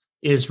for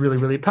is really,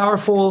 really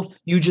powerful.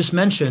 You just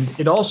mentioned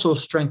it also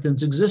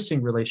strengthens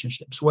existing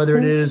relationships, whether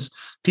it is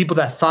people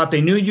that thought they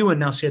knew you and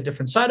now see a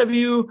different side of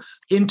you,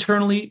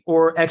 internally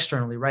or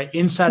externally, right?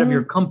 Inside of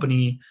your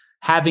company,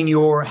 having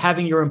your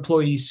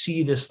employees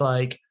see this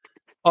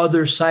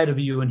other side of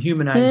you and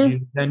humanize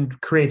you, then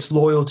creates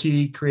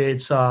loyalty,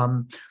 creates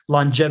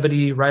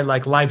longevity, right?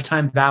 Like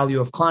lifetime value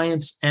of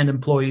clients and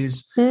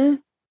employees.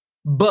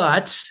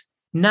 But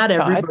not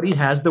everybody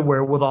has the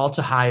wherewithal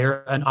to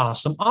hire an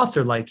awesome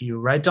author like you,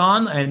 right,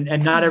 Dawn?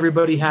 And not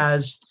everybody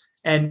has,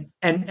 and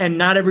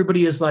not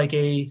everybody is like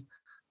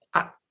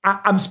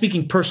I'm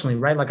speaking personally,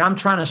 right? Like I'm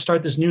trying to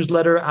start this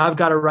newsletter. I've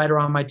got a writer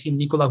on my team,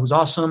 Nicola, who's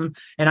awesome.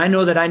 And I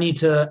know that I need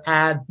to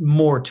add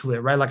more to it,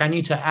 right? Like I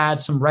need to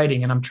add some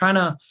writing, and I'm trying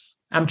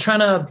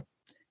to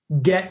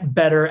get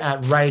better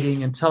at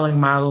writing and telling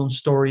my own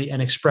story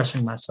and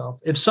expressing myself.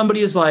 If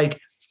somebody is like,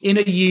 in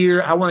a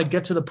year, I want to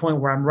get to the point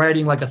where I'm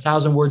writing like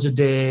 1,000 words a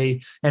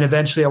day, and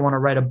eventually I want to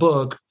write a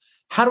book.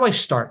 how do I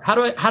start? How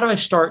do I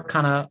start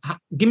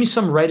give me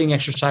some writing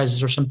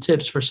exercises or some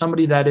tips for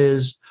somebody that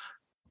is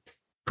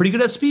pretty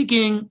good at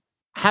speaking,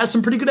 has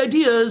some pretty good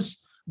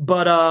ideas,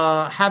 but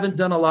haven't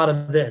done a lot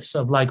of this,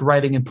 of like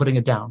writing and putting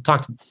it down.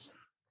 Talk to me.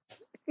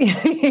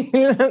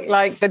 You look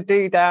like the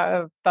dude out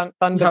of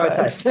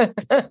Thunderbirds.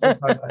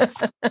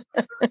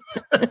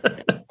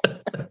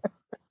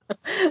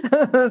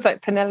 It's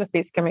like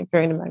Penelope's coming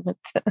through in a moment.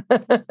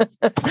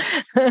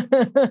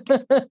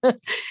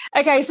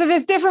 Okay, so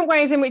there's different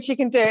ways in which you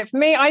can do it. For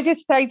me, I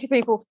just say to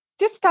people,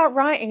 just start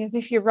writing as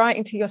if you're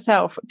writing to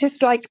yourself.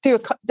 Just like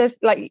there's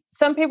like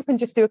some people can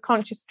just do a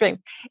conscious stream.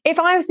 If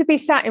I was to be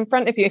sat in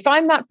front of you, if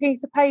I'm that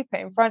piece of paper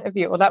in front of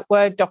you, or that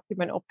Word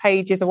document or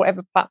Pages or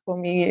whatever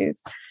platform you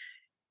use,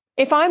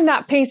 if I'm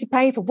that piece of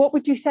paper, what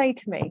would you say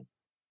to me?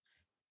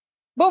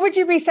 What would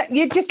you be saying?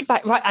 You'd just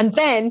like, right, and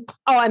then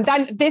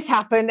this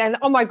happened, and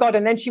oh my God,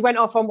 and then she went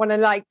off on one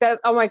and like,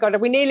 oh my God,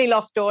 we nearly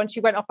lost Dawn. She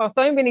went off on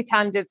so many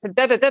tangents and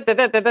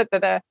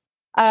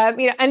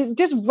and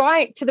just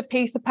write to the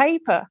piece of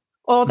paper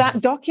or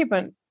that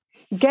document.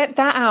 Get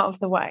that out of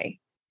the way.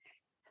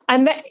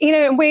 And that,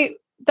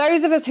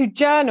 those of us who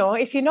journal,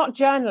 if you're not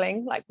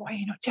journaling, like, why are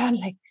you not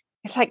journaling?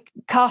 It's like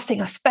casting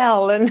a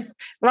spell and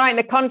writing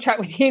a contract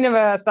with the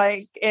universe.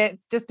 Like,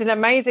 it's just an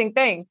amazing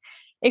thing.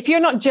 If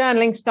you're not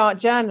journaling, start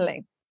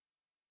journaling.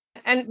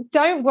 And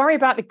don't worry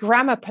about the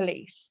grammar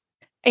police,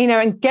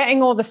 and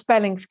getting all the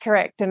spellings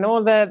correct and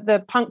all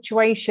the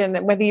punctuation,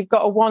 and whether you've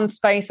got a 1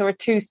 space or a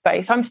 2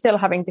 space. I'm still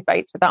having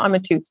debates with that. I'm a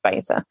 2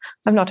 spacer.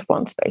 I'm not a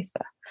 1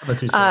 spacer. I'm a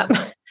 2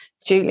 spacer.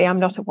 Julie, I'm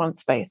not a 1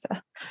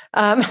 spacer.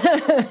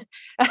 But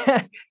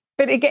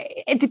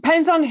it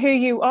depends on who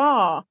you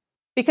are,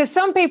 because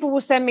some people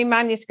will send me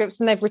manuscripts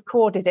and they've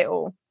recorded it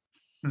all.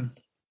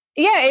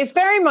 Yeah, it's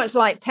very much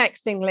like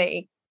texting,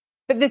 Lee.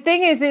 But the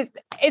thing is,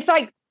 it's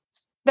like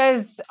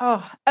there's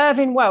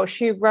Irvine Welsh,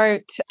 who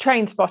wrote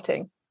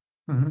Trainspotting.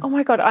 Mm-hmm. Oh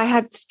my God, I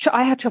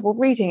had trouble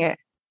reading it.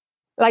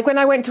 Like when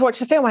I went to watch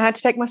the film, I had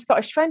to take my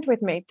Scottish friend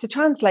with me to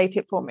translate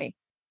it for me.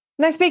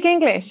 And I speak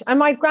English, and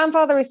my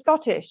grandfather is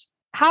Scottish.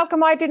 How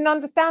come I didn't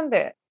understand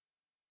it?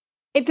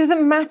 It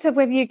doesn't matter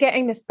whether you're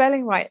getting the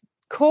spelling right.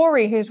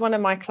 Corey, who's one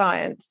of my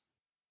clients,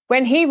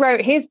 when he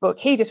wrote his book,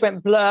 he just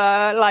went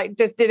blur, like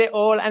just did it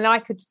all. And I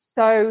could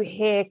so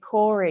hear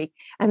Corey.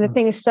 And the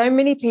thing is, so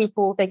many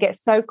people, they get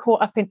so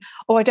caught up in,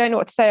 I don't know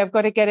what to say. I've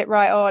got to get it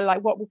right. Or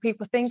like, what will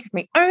people think of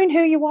me? Own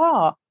who you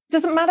are. It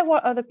doesn't matter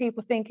what other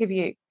people think of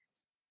you.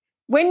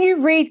 When you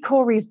read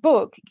Corey's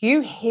book,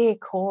 you hear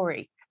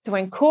Corey. So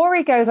when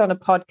Corey goes on a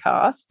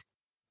podcast,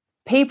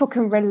 people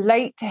can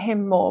relate to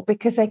him more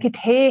because they could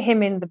hear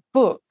him in the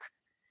book.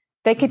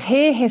 They could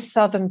hear his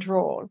Southern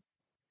drawl.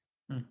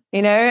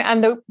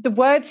 And the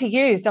words he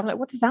used, I'm like,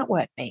 what does that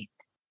word mean?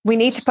 We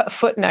need to put a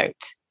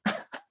footnote.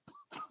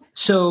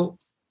 So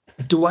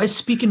do I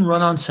speak in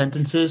run-on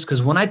sentences?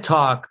 Because when I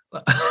talk,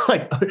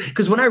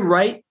 because when I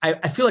write,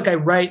 I feel like I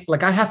write,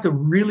 like I have to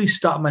really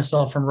stop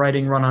myself from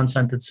writing run-on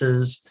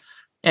sentences.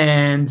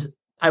 And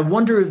I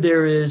wonder if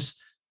there is,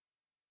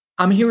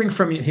 I'm hearing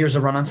from you, here's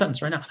a run-on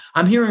sentence right now.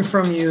 I'm hearing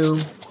from you,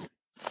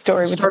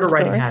 start a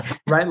writing habit,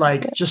 right?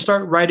 Like just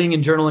start writing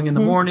and journaling in the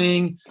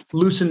morning,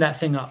 loosen that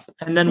thing up.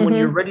 And then when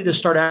you're ready to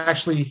start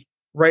actually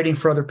writing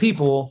for other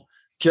people,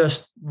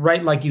 just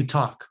write like you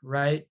talk,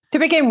 right? To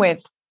begin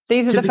with,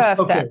 these are the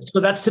first steps. So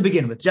that's to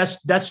begin with.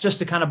 That's just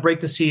to kind of break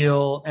the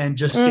seal and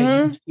just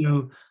get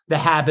into the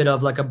habit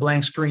of like a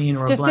blank screen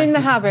or just in the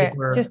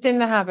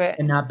habit,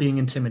 and not being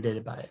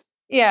intimidated by it.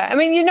 Yeah. I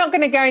mean, you're not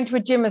going to go into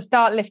a gym and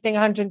start lifting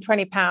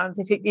 120 pounds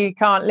if you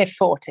can't lift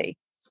 40.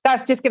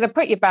 That's just going to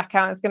put your back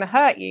out. It's going to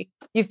hurt you.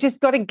 You've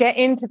just got to get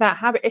into that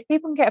habit. If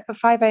people can get up at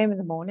 5 a.m. in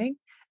the morning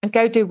and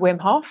go do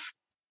Wim Hof,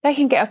 they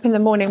can get up in the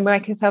morning,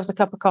 make themselves a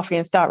cup of coffee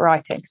and start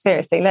writing.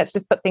 Seriously, let's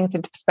just put things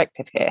into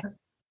perspective here.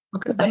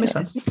 Okay, that makes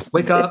sense.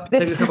 Wake up,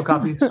 take a cup of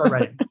coffee, start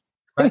writing.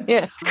 Right?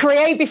 Yeah.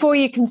 Create before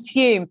you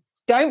consume.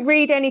 Don't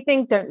read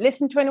anything. Don't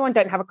listen to anyone.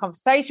 Don't have a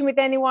conversation with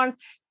anyone.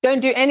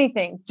 Don't do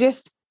anything.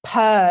 Just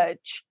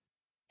purge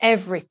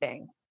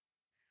everything.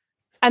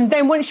 And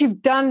then once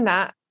you've done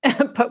that,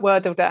 put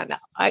Wordle down.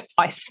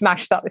 I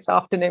smashed that this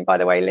afternoon, by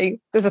the way, Lee.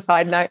 There's a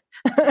side note.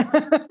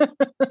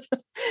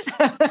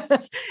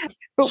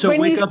 So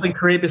wake up and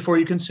create before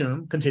you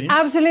consume. Continue.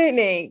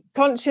 Absolutely.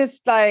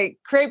 Conscious, like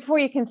create before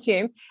you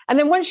consume. And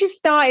then once you've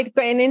started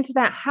getting into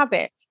that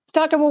habit,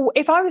 start going, well,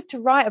 if I was to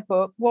write a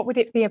book, what would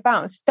it be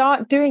about?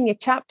 Start doing your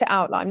chapter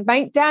outline.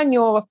 Make down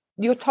your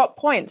top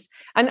points.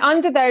 And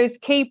under those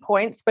key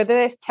points, whether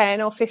there's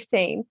 10 or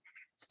 15,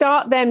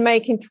 start then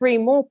making 3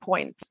 more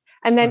points.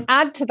 And then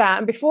add to that.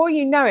 And before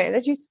you know it,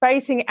 as you're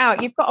spacing it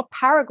out, you've got a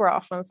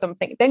paragraph on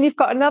something. Then you've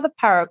got another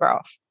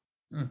paragraph.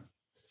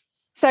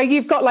 So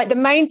you've got like the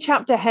main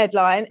chapter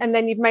headline, and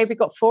then you've maybe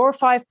got 4 or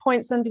 5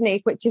 points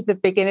underneath, which is the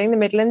beginning, the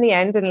middle, and the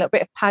end, and a little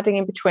bit of padding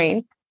in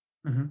between.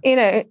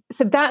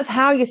 So that's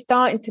how you're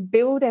starting to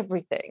build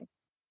everything.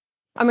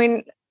 I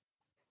mean,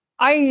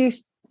 I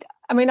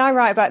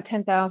write about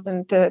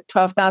 10,000 to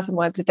 12,000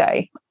 words a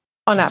day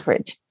on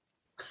average.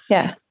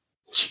 Yeah.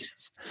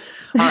 Jesus.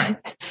 right.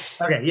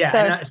 Okay.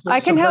 Yeah. So I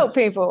can help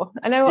people.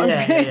 I know what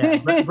I'm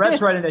doing. Yeah.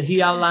 Brett's writing that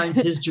he outlined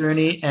his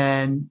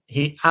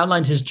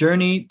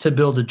journey to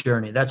build a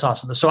journey. That's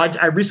awesome. So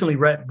I recently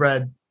read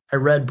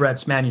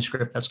Brett's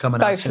manuscript that's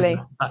coming out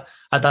soon.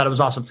 I thought it was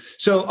awesome.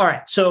 So, all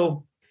right.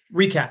 So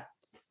recap.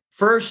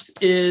 First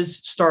is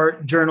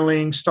start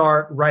journaling,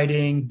 start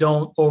writing.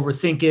 Don't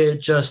overthink it.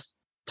 Just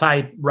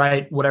type,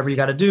 write, whatever you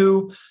got to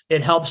do.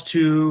 It helps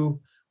to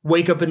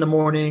wake up in the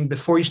morning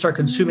before you start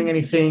consuming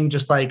anything.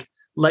 Just like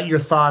let your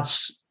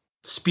thoughts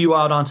spew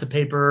out onto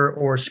paper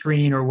or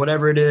screen or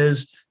whatever it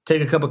is.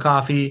 Take a cup of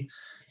coffee.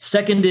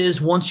 Second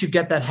is once you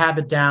get that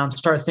habit down,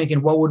 start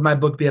thinking, what would my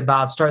book be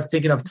about? Start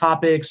thinking of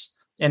topics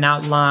and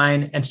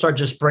outline and start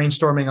just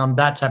brainstorming on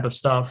that type of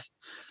stuff.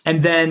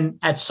 And then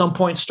at some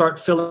point, start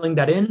filling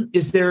that in.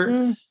 Is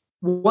there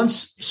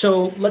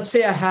so let's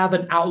say I have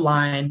an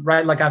outline,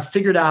 right? Like I've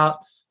figured out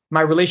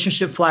my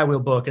relationship flywheel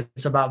book.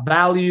 It's about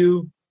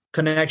value,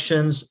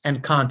 connections,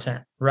 and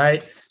content,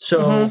 right?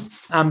 So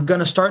I'm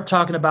going to start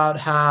talking about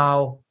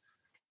how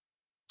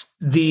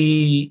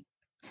the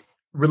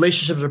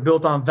relationships are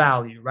built on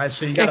value, right?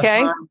 So you got to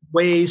find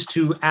ways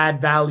to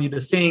add value to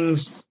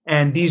things.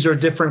 And these are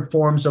different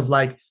forms of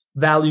like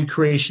value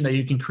creation that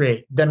you can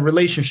create. Then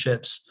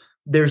relationships.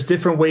 There's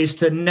different ways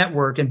to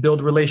network and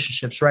build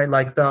relationships, right?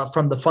 Like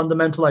from the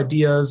fundamental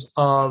ideas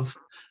of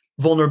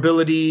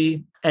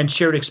vulnerability and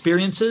shared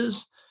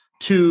experiences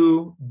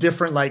to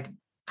different, like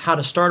how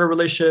to start a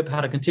relationship,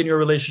 how to continue a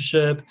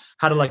relationship,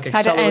 how to like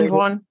accelerate, how to end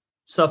one,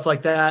 stuff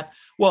like that.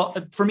 Well,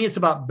 for me, it's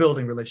about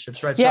building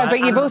relationships, right? Yeah, so but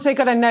you've also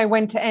got to know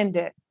when to end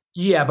it.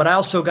 Yeah, but I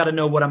also got to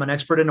know what I'm an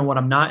expert in and what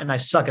I'm not, and I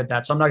suck at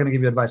that. So I'm not going to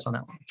give you advice on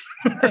that one.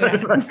 Okay.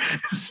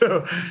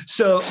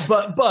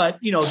 but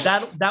you know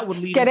that would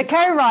lead. Get a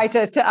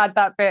co-writer to add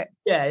that bit.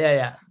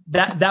 Yeah.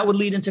 That would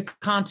lead into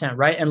content,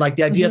 right? And like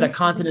the idea that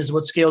content is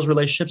what scales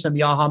relationships and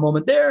the aha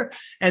moment there,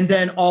 and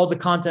then all the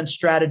content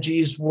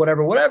strategies,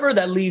 whatever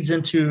that leads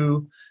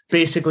into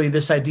basically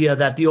this idea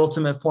that the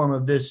ultimate form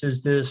of this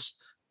is this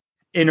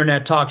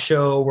internet talk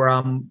show where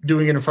I'm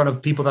doing it in front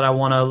of people that I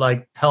want to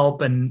like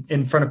help and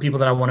in front of people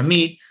that I want to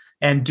meet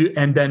and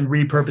then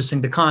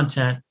repurposing the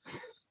content.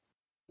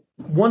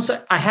 Once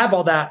I have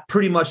all that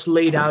pretty much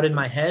laid out in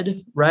my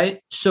head,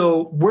 right?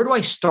 So where do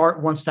I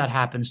start once that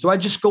happens? Do I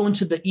just go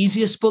into the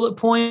easiest bullet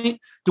point?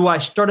 Do I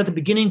start at the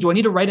beginning? Do I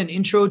need to write an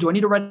intro? Do I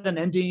need to write an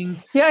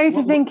ending? You're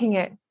overthinking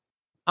it.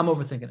 I'm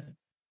overthinking it.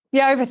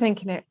 Yeah,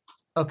 overthinking it.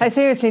 Okay. I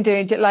seriously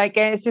do. Like,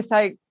 it's just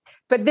like,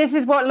 but this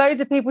is what loads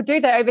of people do.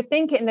 They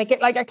overthink it and they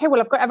get like, okay,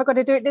 well, I've got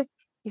to do it.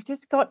 You've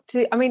just got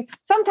to, I mean,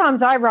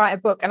 sometimes I write a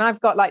book and I've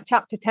got like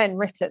chapter 10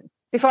 written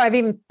before I've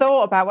even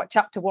thought about what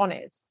chapter 1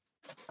 is.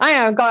 I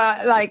haven't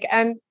got like,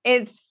 and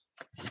it's,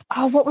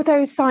 what were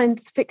those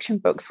science fiction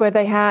books where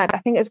they had, I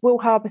think it's Will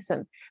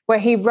Harbison, where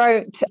he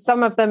wrote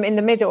some of them in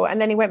the middle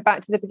and then he went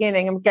back to the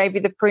beginning and gave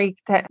you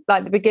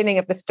the beginning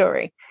of the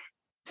story.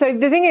 So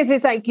the thing is,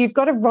 it's like, you've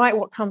got to write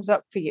what comes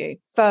up for you,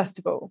 first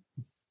of all.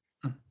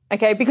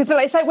 Okay, because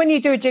it's like when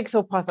you do a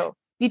jigsaw puzzle,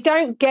 you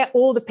don't get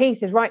all the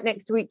pieces right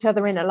next to each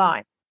other in a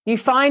line. You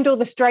find all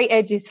the straight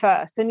edges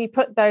first, and you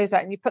put those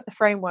out, and you put the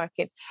framework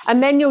in,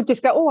 and then you'll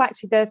just go, oh,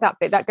 actually, there's that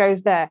bit that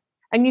goes there,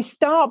 and you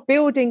start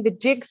building the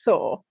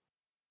jigsaw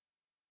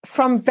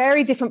from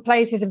very different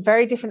places and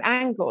very different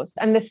angles.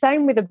 And the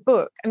same with a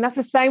book, and that's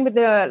the same with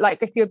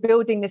like if you're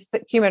building this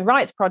human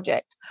rights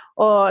project,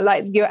 or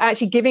like you're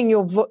actually giving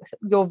your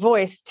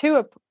voice to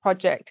a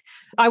project.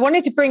 I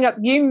wanted to bring up,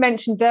 you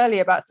mentioned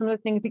earlier about some of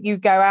the things that you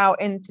go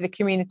out into the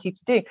community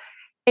to do.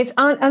 It's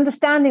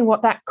understanding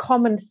what that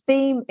common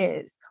theme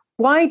is.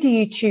 Why do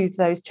you choose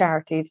those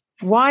charities?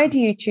 Why do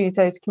you choose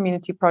those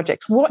community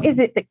projects? What is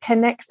it that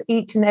connects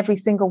each and every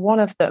single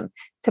one of them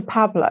to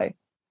Pablo?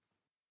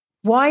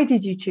 Why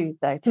did you choose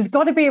those? There's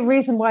got to be a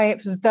reason why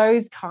it was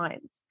those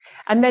kinds.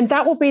 And then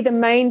that will be the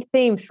main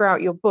theme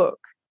throughout your book.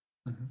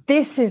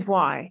 This is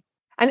why.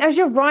 And as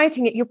you're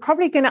writing it, you're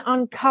probably going to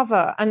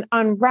uncover and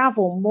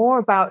unravel more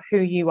about who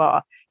you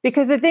are.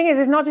 Because the thing is,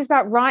 it's not just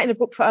about writing a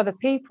book for other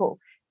people.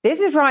 This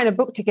is writing a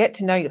book to get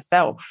to know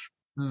yourself.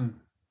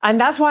 And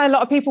that's why a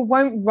lot of people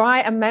won't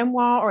write a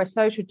memoir or a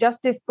social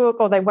justice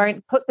book, or they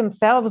won't put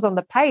themselves on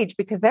the page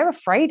because they're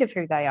afraid of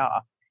who they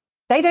are.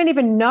 They don't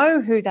even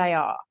know who they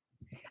are.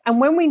 And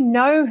when we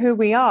know who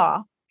we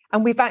are,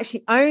 and we've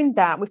actually owned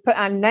that, we've put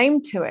our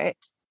name to it,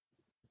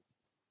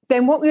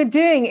 then what we're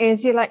doing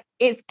is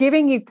it's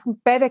giving you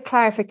better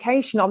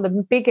clarification on the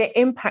bigger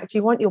impact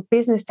you want your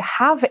business to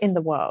have in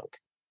the world.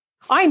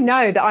 I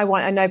know that I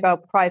want a Nobel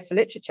Prize for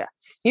Literature.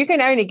 You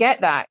can only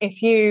get that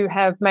if you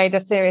have made a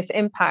serious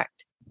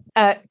impact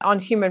on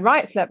human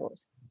rights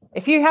levels.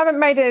 If you haven't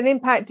made an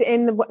impact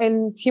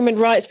in human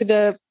rights with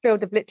the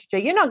field of literature,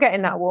 you're not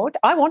getting that award.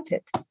 I want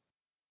it.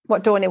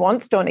 What Dorney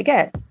wants, Dorney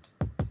gets.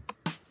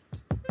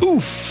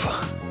 Oof.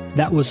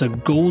 That was a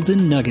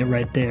golden nugget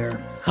right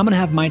there. I'm going to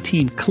have my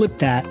team clip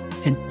that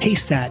and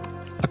paste that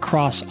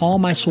across all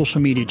my social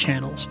media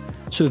channels.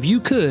 So if you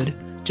could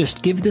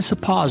just give this a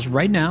pause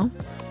right now,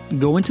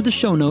 go into the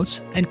show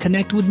notes and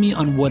connect with me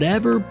on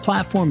whatever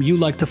platform you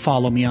like to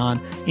follow me on.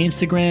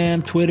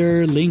 Instagram,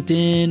 Twitter,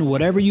 LinkedIn,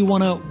 whatever you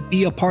want to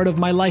be a part of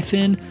my life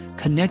in,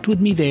 connect with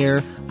me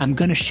there. I'm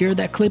going to share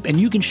that clip and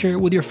you can share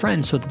it with your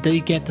friends so that they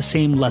get the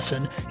same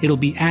lesson. It'll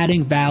be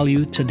adding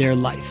value to their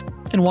life.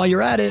 And while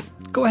you're at it,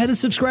 go ahead and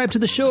subscribe to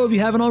the show if you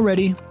haven't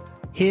already.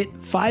 Hit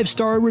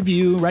 5-star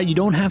review, right? You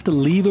don't have to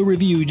leave a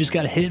review. You just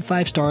got to hit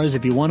 5 stars.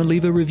 If you want to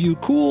leave a review,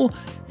 cool.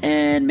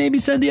 And maybe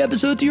send the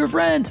episode to your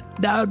friend.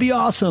 That would be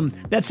awesome.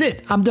 That's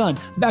it. I'm done.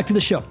 Back to the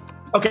show.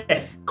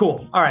 Okay,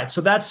 cool. All right. So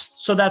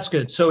that's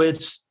good. So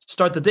it's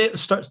start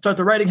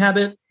the writing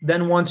habit.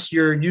 Then once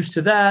you're used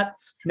to that,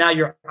 now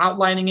you're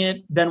outlining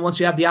it. Then once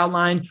you have the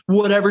outline,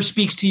 whatever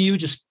speaks to you,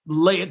 just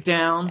lay it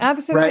down.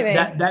 Absolutely.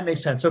 Right? That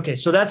makes sense. Okay.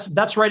 So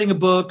that's writing a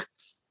book.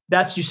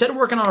 You said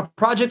working on a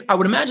project. I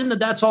would imagine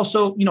that's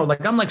also,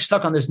 like I'm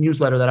stuck on this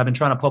newsletter that I've been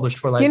trying to publish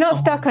for You're not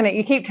stuck on it.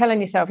 You keep telling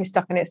yourself you're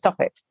stuck on it.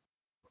 Stop it.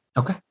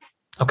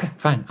 Okay,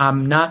 fine.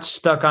 I'm not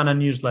stuck on a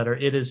newsletter.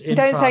 It is in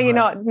Don't progress. say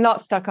you're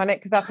not stuck on it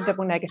because that's a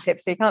double negative.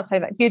 So you can't say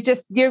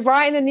that. You're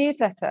writing a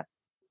newsletter.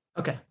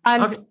 Okay.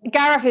 And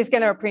Gareth is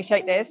going to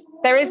appreciate this.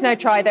 There is no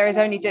try. There is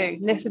only do.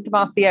 Listen to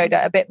Master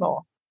Yoda a bit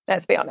more.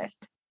 Let's be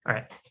honest. All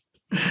right.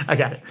 I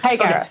got it. Hey,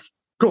 Gareth. Okay,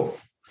 cool.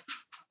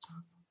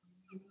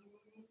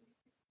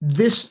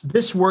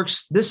 This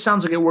works. This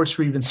sounds like it works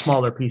for even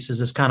smaller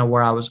pieces is kind of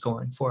where I was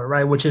going for,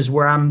 right? Which is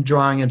where I'm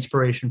drawing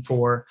inspiration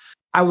for.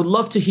 I would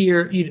love to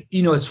hear,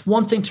 it's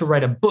one thing to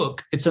write a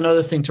book. It's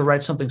another thing to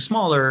write something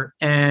smaller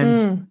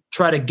and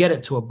try to get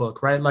it to a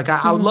book, right? Like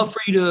I would love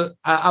for you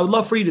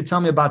to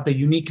tell me about the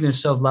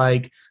uniqueness of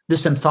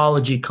this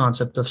anthology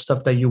concept of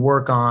stuff that you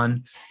work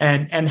on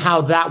and how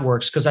that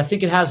works. Cause I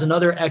think it has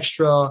another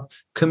extra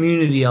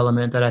community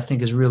element that I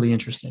think is really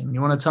interesting.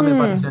 You want to tell me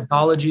about these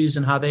anthologies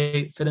and how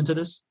they fit into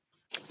this?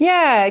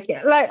 Yeah,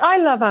 I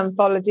love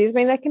anthologies. I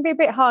mean, they can be a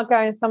bit hard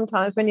going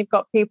sometimes when you've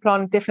got people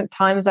on different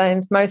time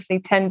zones, mostly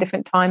 10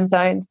 different time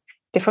zones,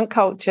 different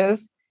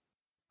cultures,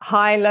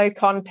 high, low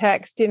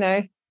context,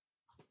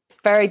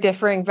 very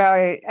differing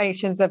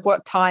variations of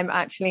what time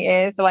actually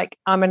is. Like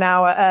I'm an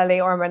hour early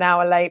or I'm an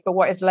hour late, but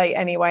what is late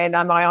anyway? And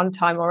am I on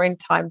time or in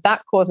time?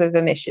 That causes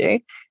an issue.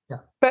 Yeah.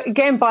 But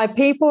again, by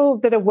people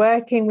that are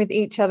working with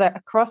each other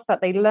across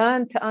that, they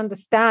learn to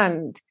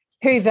understand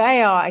who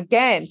they are.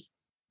 Again,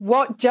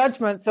 what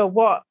judgments or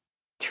what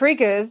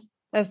triggers,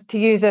 as to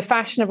use a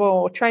fashionable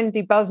or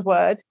trendy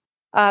buzzword,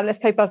 let's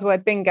play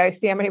buzzword bingo,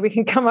 see how many we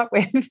can come up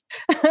with.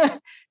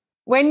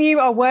 When you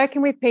are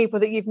working with people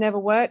that you've never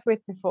worked with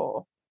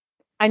before,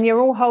 and you're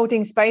all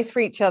holding space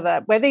for each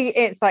other, whether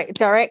it's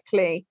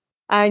directly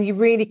and you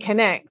really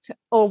connect,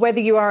 or whether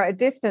you are at a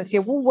distance,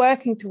 you're all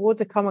working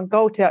towards a common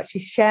goal to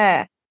actually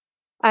share.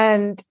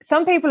 And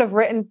some people have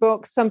written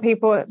books, some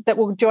people that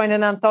will join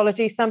an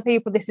anthology, some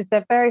people, this is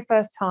their very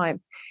first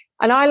time.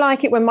 And I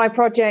like it when my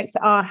projects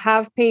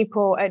have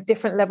people at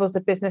different levels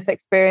of business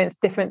experience,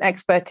 different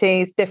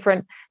expertise,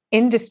 different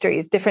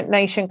industries, different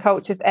nation,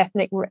 cultures,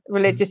 ethnic,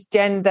 religious,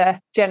 gender,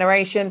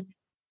 generation.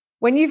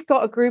 When you've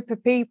got a group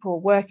of people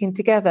working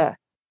together,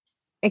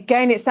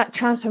 again, it's that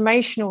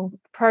transformational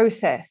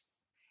process.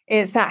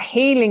 It's that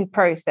healing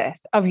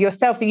process of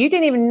yourself that you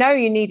didn't even know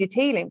you needed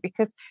healing,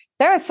 because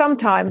there are some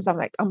times I'm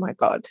like, oh my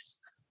God,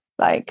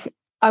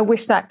 I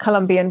wish that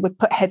Colombian would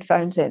put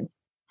headphones in.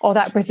 Or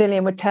that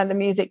Brazilian would turn the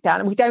music down.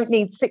 And we don't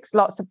need 6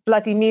 lots of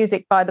bloody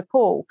music by the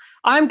pool.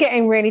 I'm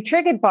getting really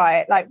triggered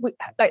by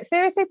it.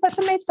 Seriously, put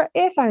some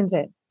earphones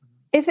in.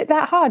 Is it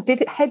that hard?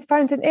 Did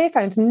headphones and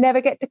earphones never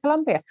get to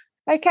Colombia?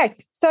 Okay,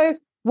 so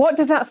what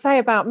does that say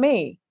about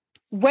me?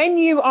 When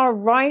you are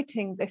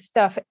writing this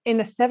stuff in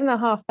a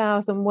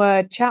 7,500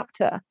 word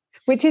chapter,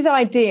 which is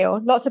ideal,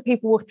 lots of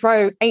people will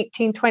throw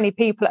 18, 20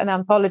 people at an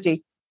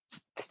anthology.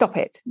 Stop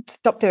it.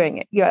 Stop doing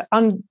it. You're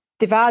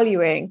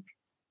devaluing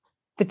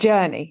the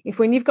journey.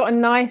 When you've got a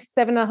nice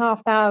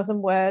 7,500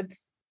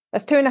 words,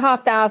 that's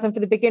 2,500 for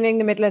the beginning,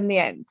 the middle, and the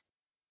end.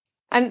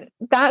 And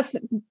that's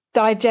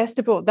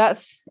digestible.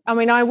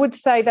 I would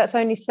say that's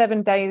only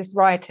 7 days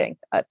writing,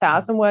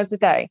 1,000 words a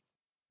day.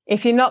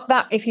 If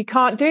you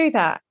can't do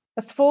that,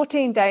 that's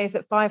 14 days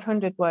at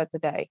 500 words a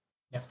day.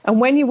 Yeah. And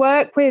when you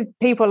work with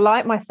people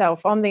like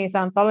myself on these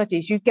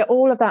anthologies, you get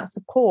all of that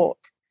support.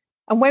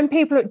 And when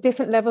people are at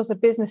different levels of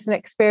business and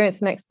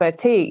experience and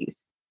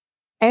expertise,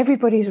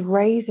 everybody's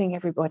raising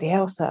everybody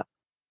else up,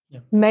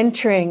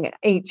 mentoring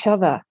each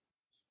other.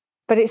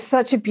 But it's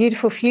such a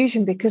beautiful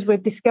fusion because we're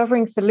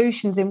discovering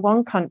solutions in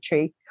one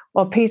country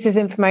or pieces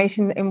of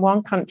information in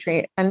one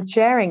country and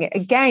sharing it.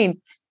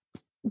 Again,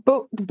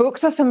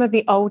 books are some of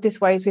the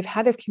oldest ways we've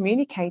had of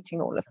communicating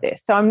all of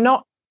this. So I'm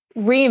not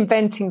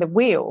reinventing the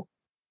wheel,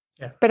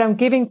 but I'm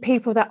giving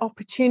people that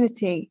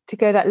opportunity to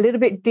go that little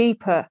bit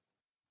deeper,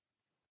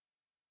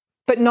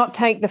 but not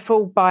take the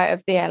full bite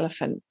of the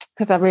elephant,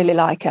 because I really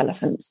like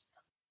elephants.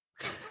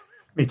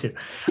 Me too.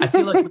 I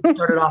feel like we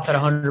started off at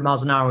 100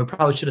 miles an hour. We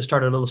probably should have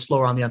started a little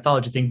slower on the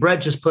anthology thing. Brett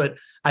just put,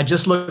 I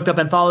just looked up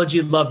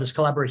anthology, love this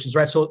collaborations,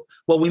 right? So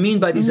what we mean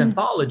by these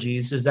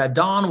anthologies is that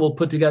Dawn will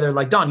put together,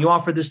 like, Dawn, you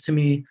offered this to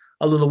me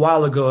a little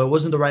while ago. It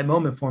wasn't the right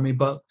moment for me,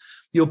 but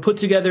you'll put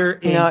together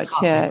a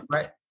topic,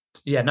 right?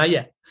 Yeah, not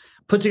yet.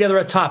 Put together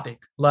a topic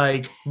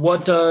like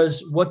what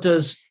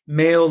does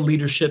male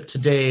leadership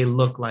today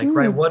look like,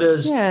 right? What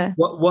is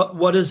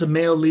what is a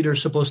male leader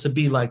supposed to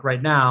be like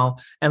right now?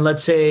 And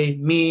let's say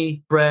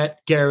me, Brett,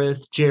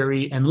 Gareth,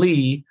 Jerry, and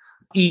Lee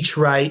each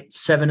write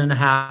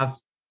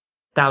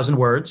 7,500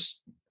 words,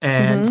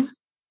 and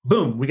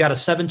boom, we got a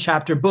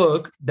 7-chapter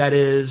book that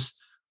is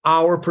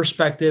our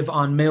perspective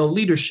on male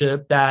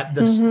leadership that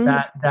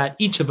that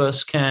each of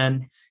us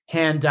can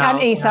hand out.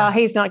 And Esau,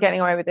 he's not getting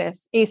away with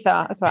this.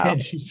 Esau as well.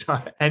 And he's,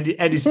 I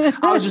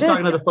was just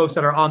talking to the folks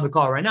that are on the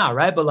call right now,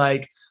 right? But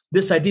like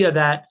this idea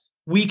that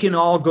we can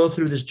all go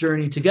through this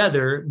journey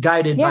together,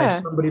 guided by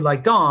somebody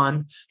like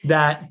Dawn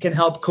that can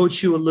help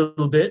coach you a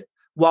little bit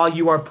while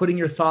you are putting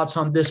your thoughts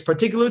on this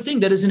particular thing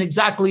that isn't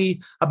exactly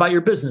about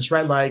your business,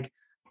 right? Like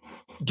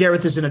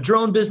Gareth is in a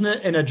drone business,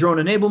 in a drone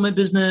enablement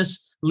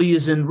business. Lee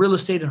is in real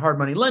estate and hard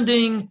money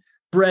lending.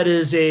 Brett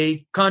is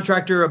a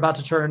contractor about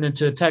to turn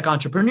into a tech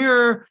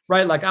entrepreneur,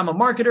 right? Like I'm a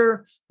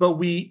marketer, but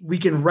we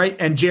can write.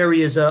 And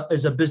Jerry is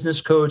a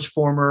business coach,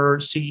 former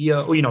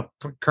CEO, you know,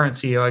 current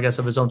CEO, I guess,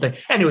 of his own thing.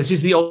 Anyways,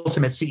 he's the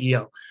ultimate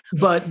CEO.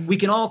 But we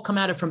can all come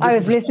at it from. I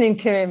was listening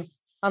to him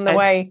on the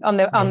way on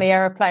the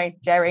airplane.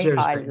 Jerry,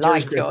 I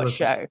like your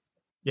show.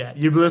 Yeah,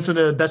 you've listened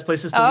to Best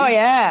Places to Live? Oh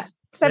yeah.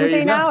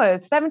 17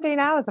 hours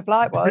the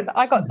flight was.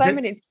 I got so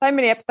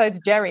many episodes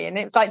of Jerry, and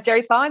it was like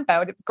Jerry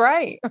Seinfeld. It was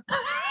great.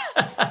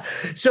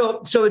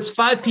 So it's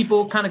 5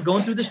 people kind of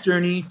going through this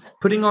journey,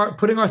 putting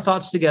our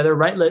thoughts together,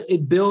 right?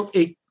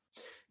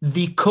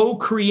 The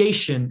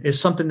co-creation is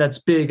something that's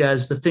big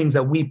as the things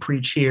that we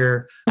preach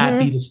here at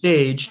Be the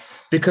Stage,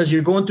 because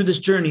you're going through this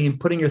journey and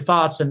putting your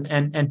thoughts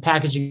and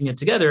packaging it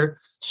together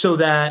so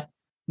that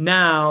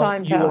now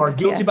you are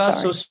guilty by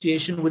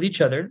association with each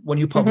other when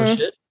you publish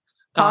it.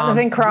 Partners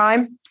in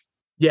crime.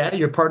 Yeah,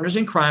 your partners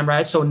in crime,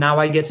 right? So now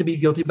I get to be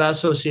guilty by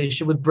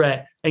association with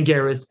Brett and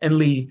Gareth and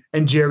Lee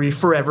and Jerry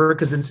forever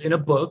because it's in a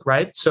book,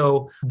 right?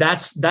 So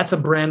that's a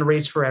brand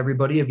race for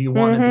everybody. If you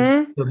want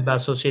to be guilty by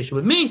association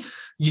with me,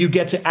 you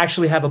get to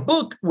actually have a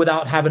book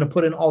without having to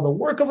put in all the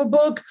work of a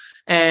book.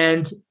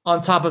 And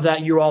on top of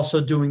that, you're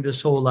also doing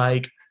this whole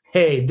like,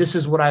 hey, this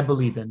is what I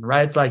believe in,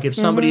 right? It's like if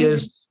somebody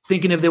is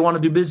thinking if they want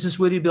to do business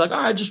with you, be like,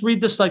 all right, just read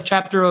this like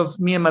chapter of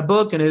me and my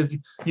book. And if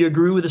you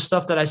agree with the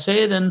stuff that I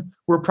say, then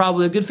we're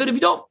probably a good fit. If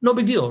you don't, no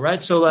big deal.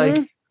 Right. So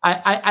like,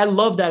 I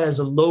love that as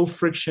a low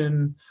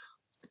friction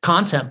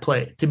content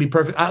play, to be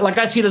perfect.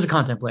 I see it as a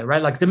content play,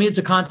 right? Like to me, it's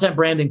a content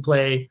branding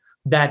play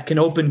that can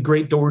open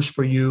great doors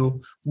for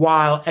you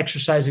while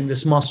exercising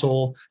this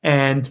muscle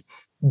and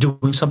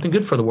doing something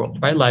good for the world,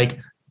 right? Like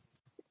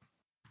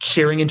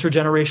sharing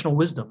intergenerational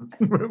wisdom.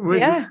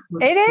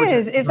 It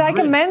is. It's like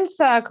a men's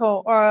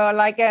circle or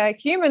like a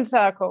human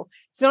circle.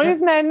 It's not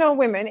just men or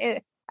women.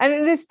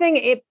 And this thing,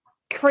 it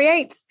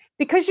creates,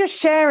 because you're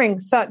sharing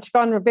such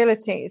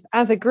vulnerabilities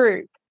as a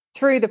group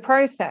through the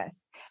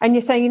process, and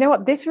you're saying, you know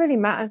what, this really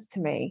matters to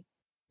me.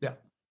 Yeah.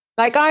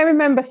 Like I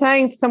remember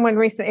saying to someone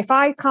recently, if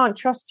I can't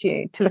trust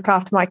you to look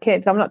after my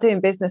kids, I'm not doing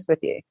business with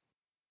you.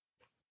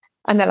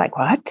 And they're like,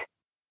 what?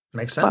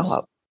 Makes sense.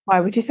 Well, why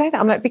would you say that?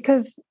 I'm like,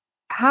 because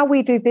how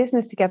we do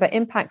business together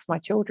impacts my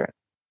children,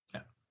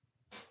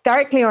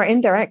 directly or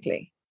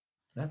indirectly.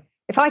 Yeah.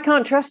 If I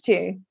can't trust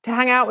you to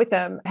hang out with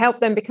them, help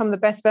them become the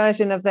best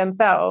version of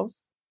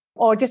themselves,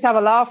 or just have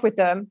a laugh with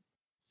them,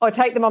 or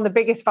take them on the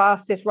biggest,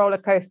 fastest roller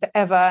coaster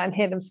ever and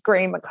hear them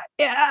scream, and go,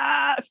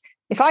 yes!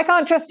 If I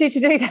can't trust you to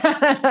do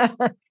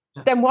that,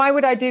 then why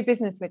would I do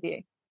business with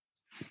you?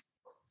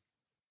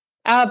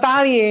 Our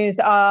values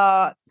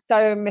are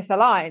so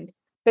misaligned.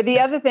 But the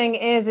other thing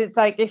is, it's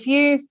like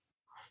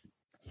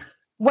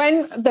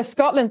when the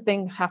Scotland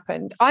thing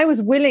happened, I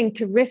was willing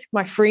to risk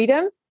my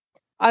freedom.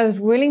 I was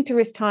willing to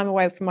risk time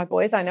away from my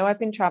boys. I know I've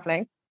been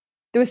traveling.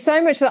 There was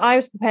so much that I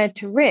was prepared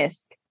to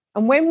risk.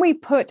 And when we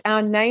put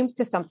our names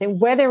to something,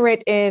 whether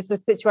it is the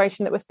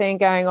situation that we're seeing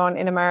going on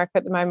in America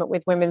at the moment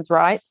with women's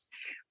rights,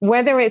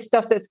 whether it's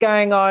stuff that's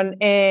going on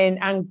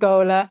in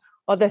Angola,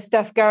 or the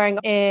stuff going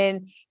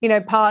in,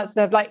 parts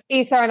of, like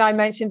Issa and I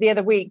mentioned the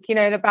other week,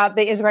 about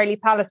the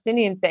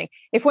Israeli-Palestinian thing.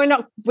 If we're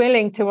not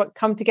willing to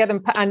come together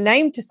and put our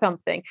name to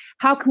something,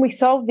 how can we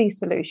solve these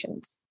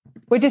solutions?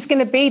 We're just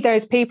going to be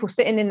those people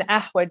sitting in the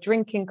ahwa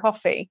drinking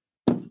coffee,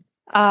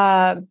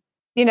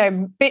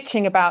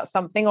 bitching about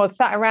something, or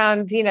sat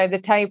around, the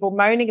table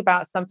moaning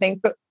about something,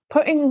 but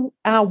putting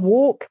our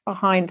walk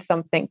behind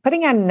something,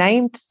 putting our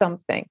name to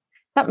something,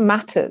 that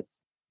matters,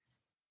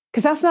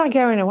 because that's not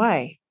going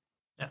away.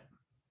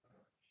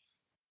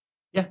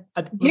 Yeah.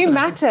 You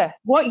matter.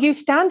 What you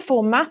stand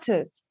for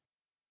matters.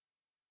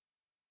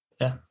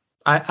 Yeah.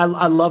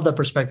 I love the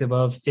perspective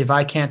of, if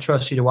I can't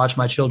trust you to watch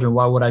my children,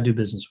 why would I do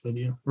business with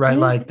you? Right.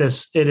 Like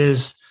this, it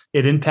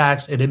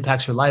impacts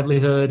your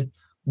livelihood.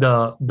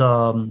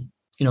 The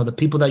the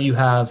people that you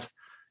have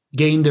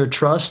gained their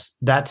trust,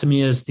 that to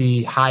me is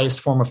the highest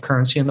form of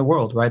currency in the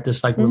world, right?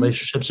 This like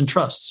relationships and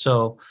trust.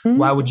 So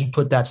why would you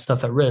put that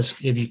stuff at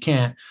risk if you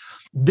can't?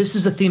 This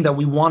is a theme that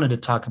we wanted to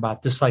talk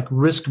about, this like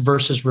risk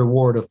versus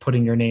reward of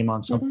putting your name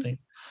on something.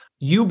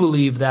 You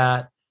believe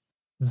that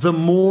the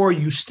more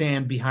you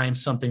stand behind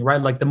something,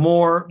 right? Like the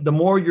more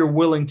you're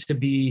willing to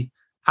be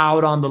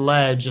out on the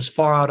ledge, as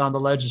far out on the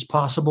ledge as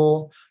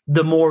possible,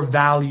 the more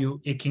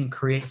value it can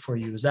create for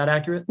you. Is that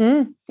accurate?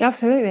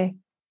 Absolutely.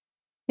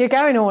 You're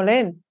going all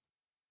in.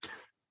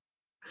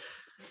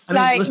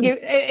 I mean,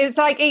 it's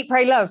like eat,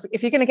 pray, love.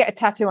 If you're going to get a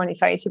tattoo on your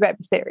face, you better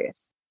be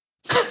serious.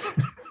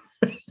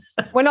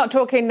 We're not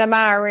talking the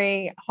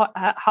Maori,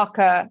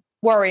 haka,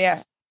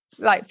 warrior,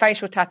 like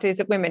facial tattoos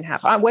that women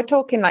have. We're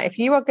talking like if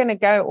you are going to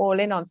go all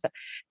in on stuff,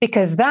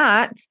 because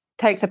that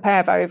takes a pair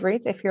of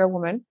ovaries if you're a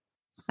woman,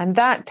 and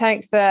that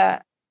takes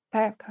a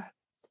pair of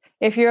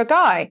if you're a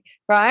guy,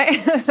 right?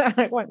 So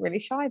I went really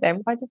shy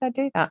then. Why did I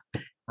do that?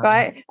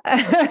 Right?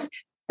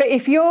 But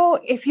if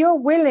you're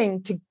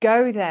willing to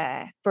go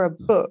there for a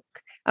book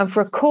and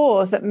for a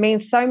cause that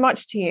means so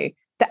much to you,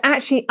 that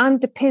actually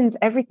underpins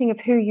everything of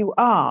who you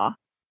are,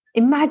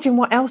 imagine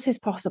what else is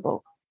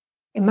possible.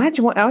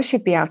 Imagine what else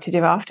you'd be able to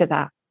do after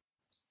that.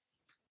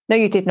 No,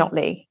 you did not,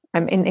 Lee.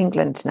 I'm in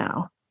England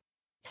now.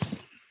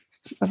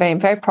 Very,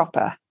 very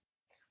proper.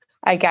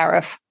 Hey,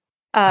 Gareth.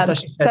 I thought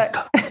she said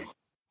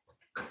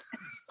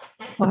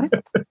what?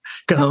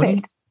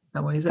 Cojones?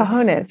 That what he said?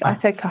 Cojones. I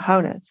said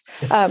cojones.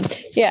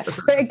 Yeah.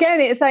 But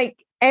again, it's like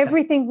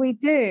everything we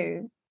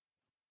do,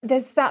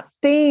 there's that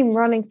theme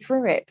running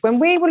through it. When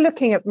we were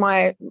looking at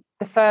the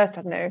first,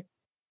 I don't know,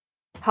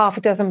 half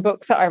a dozen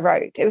books that I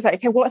wrote, it was like,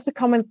 okay, what's the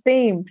common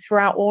theme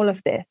throughout all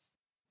of this?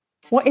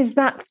 What is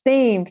that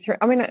theme through?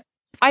 I mean,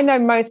 I know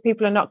most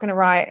people are not going to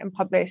write and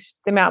publish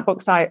the amount of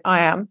books I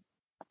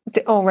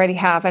already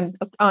have and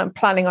I'm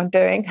planning on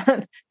doing.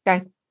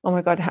 Going, oh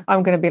my God,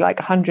 I'm going to be like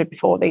 100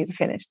 before these are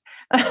finished.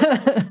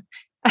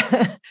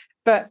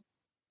 But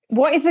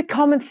what is a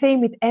common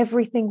theme with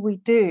everything we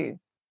do?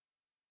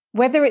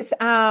 Whether it's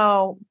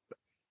our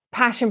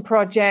passion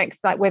projects,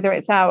 like whether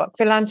it's our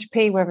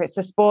philanthropy, whether it's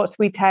the sports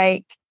we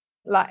take,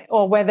 like,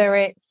 or whether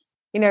it's,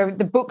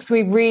 the books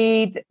we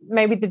read,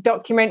 maybe the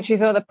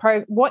documentaries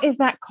or what is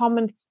that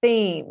common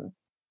theme?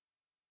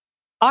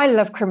 I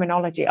love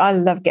criminology. I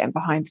love getting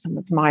behind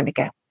someone's mind and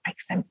go, what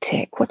makes them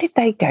tick? What did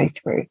they go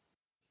through?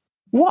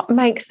 What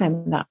makes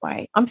them that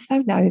way? I'm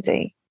so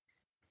nosy.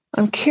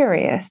 I'm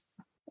curious,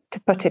 to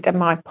put it in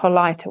my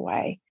politer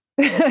way.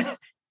 But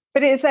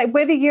it's like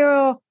whether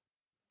you're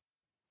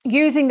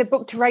using the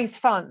book to raise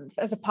funds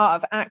as a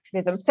part of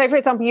activism. So, for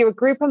example, you're a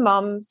group of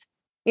mums,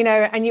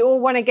 and you all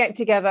want to get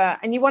together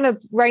and you want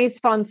to raise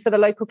funds for the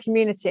local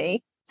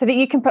community so that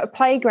you can put a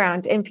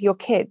playground in for your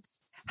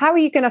kids. How are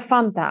you going to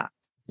fund that?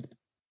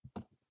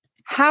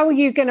 How are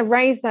you going to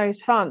raise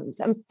those funds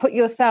and put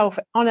yourself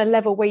on a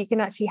level where you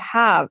can actually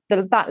have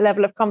that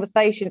level of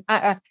conversation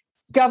at a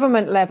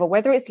government level,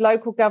 whether it's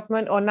local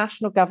government or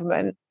national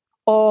government,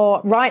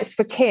 or rights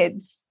for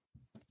kids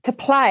to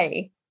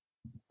play,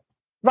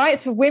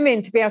 rights for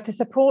women to be able to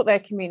support their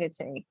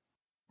community?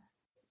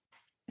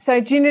 So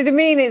do you know what I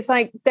mean? It's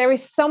like there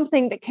is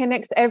something that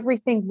connects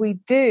everything we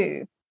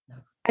do.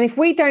 And if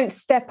we don't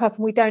step up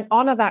and we don't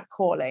honor that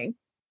calling,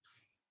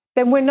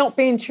 then we're not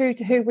being true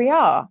to who we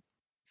are.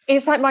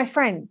 It's like my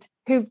friend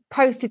who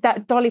posted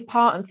that Dolly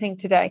Parton thing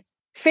today.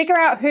 Figure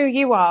out who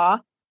you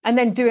are and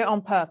then do it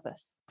on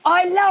purpose.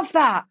 I love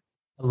that.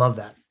 I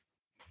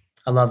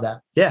love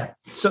that. Yeah.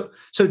 So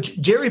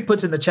Jerry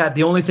puts in the chat,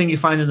 the only thing you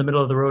find in the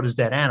middle of the road is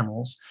dead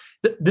animals.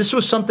 This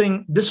was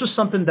something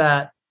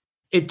that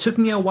it took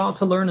me a while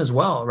to learn as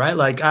well, right?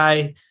 Like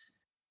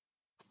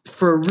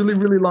for a really,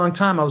 really long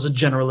time, I was a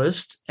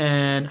generalist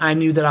and I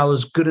knew that I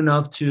was good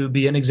enough to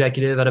be an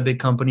executive at a big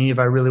company if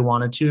I really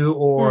wanted to,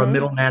 or a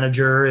middle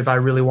manager if I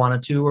really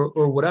wanted to,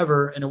 or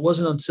whatever. And it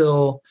wasn't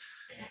until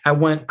I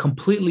went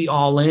completely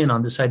all in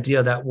on this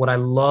idea that what I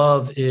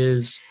love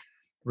is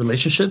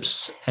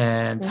relationships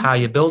and how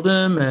you build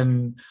them.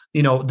 And,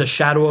 the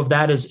shadow of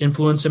that is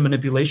influence and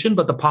manipulation,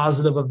 but the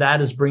positive of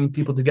that is bringing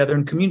people together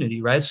in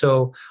community, right?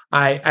 So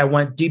I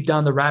went deep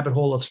down the rabbit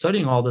hole of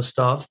studying all this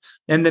stuff,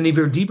 and then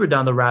even deeper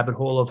down the rabbit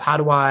hole of how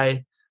do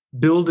I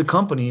build a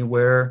company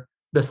where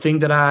the thing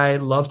that I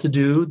love to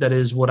do, that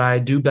is what I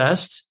do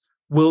best,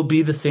 will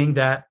be the thing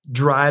that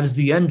drives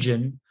the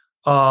engine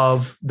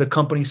of the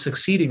company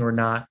succeeding or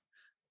not.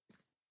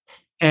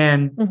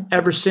 And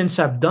ever since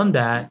I've done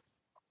that,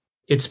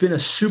 it's been a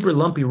super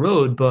lumpy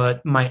road,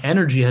 but my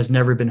energy has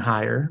never been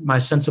higher. My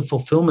sense of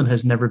fulfillment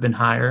has never been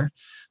higher.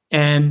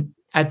 And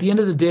at the end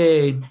of the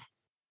day,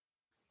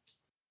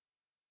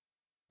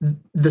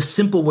 the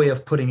simple way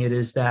of putting it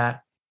is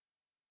that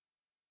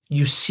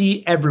you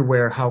see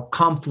everywhere how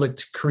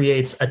conflict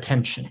creates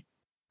attention.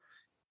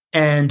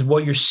 And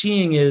what you're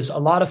seeing is a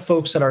lot of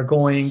folks that are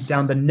going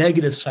down the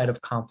negative side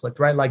of conflict,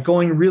 right? Like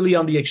going really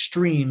on the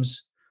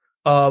extremes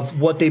of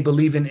what they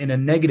believe in a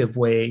negative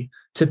way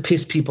to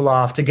piss people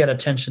off, to get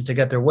attention, to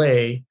get their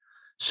way,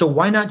 So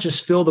why not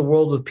just fill the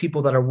world with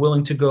people that are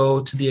willing to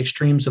go to the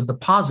extremes of the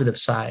positive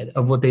side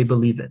of what they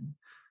believe in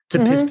to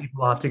piss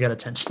people off, to get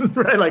attention,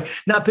 right? Like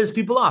not piss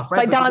people off,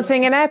 right? Like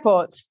dancing in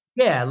airports.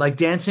 Yeah, like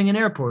dancing in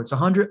airports,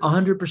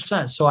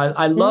 100%. So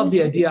I love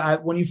the idea.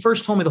 When you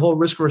first told me the whole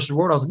risk versus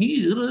reward, I was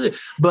like,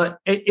 but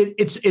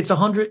it's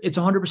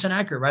 100%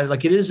 accurate, right?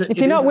 Like it is. If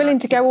you're not willing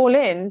to go all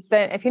in,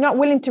 then if you're not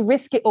willing to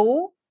risk it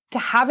all, to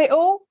have it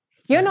all,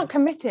 you're not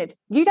committed.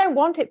 You don't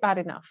want it bad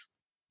enough.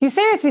 You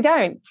seriously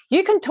don't.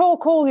 You can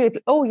talk all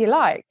you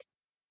like.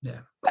 Yeah.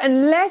 But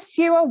unless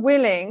you are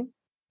willing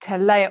to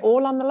lay it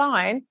all on the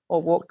line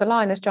or walk the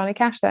line, as Johnny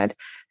Cash said,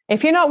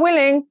 if you're not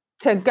willing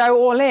to go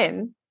all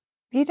in,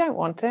 you don't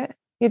want it.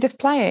 You're just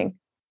playing.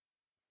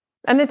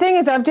 And the thing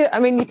is,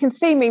 you can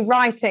see me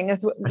writing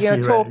as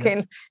you're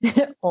talking.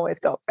 Always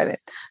got Philip.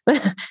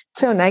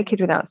 Feel naked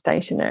without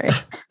stationery.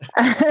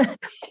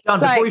 Don,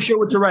 before you share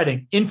what you're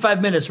writing, in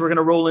 5 minutes, we're going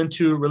to roll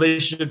into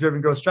relationship-driven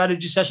growth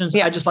strategy sessions.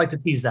 Yeah. I just like to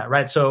tease that,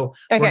 right? So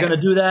we're going to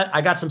do that.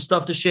 I got some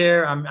stuff to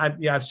share.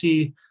 I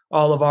see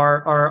all of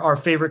our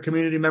favorite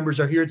community members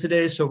are here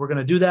today, so we're going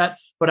to do that.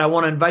 But I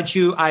want to invite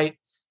you. I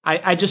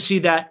just see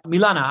that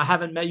Milana, I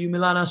haven't met you,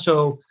 Milana.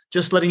 So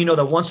just letting you know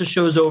that once the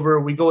show's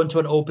over, we go into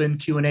an open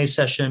Q&A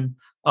session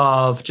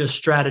of just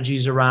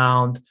strategies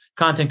around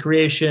content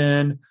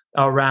creation,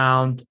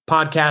 around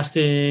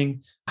podcasting,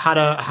 how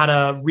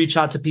to reach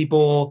out to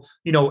people,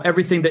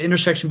 everything, the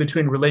intersection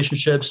between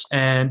relationships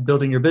and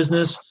building your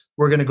business.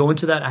 We're going to go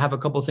into that. I have a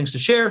couple of things to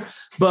share,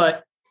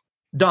 but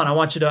Don, I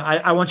want you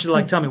to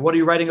like, tell me, what are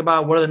you writing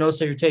about? What are the notes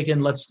that you're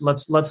taking? Let's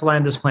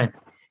land this plane.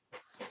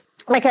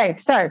 Okay.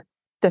 So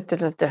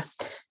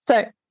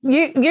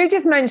you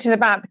just mentioned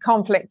about the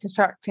conflict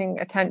distracting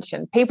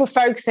attention, people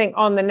focusing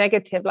on the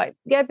negative, like,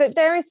 yeah, but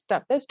there is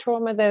stuff, there's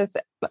trauma, there's,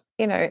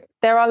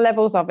 there are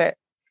levels of it.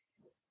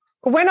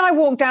 When I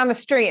walk down the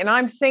street and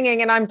I'm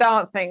singing and I'm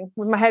dancing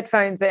with my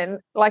headphones in,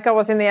 like I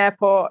was in the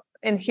airport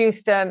in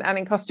Houston and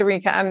in Costa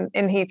Rica and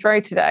in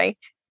Heathrow today,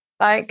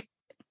 like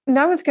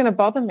no one's going to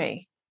bother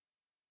me.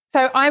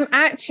 So I'm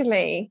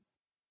actually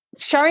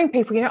showing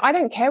people, I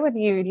don't care whether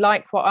you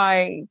like what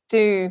I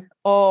do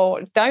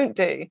or don't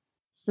do.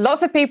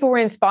 Lots of people were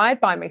inspired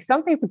by me.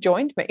 Some people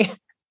joined me.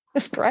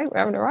 It's great. We're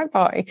having a right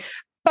party.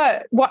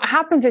 But what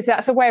happens is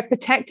that's a way of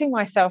protecting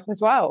myself as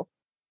well.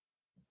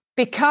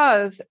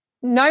 Because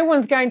no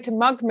one's going to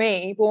mug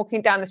me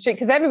walking down the street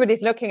because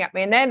everybody's looking at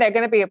me and then they're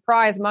going to be a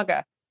prize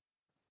mugger.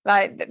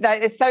 Like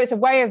that. So it's a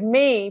way of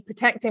me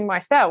protecting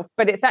myself,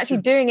 but it's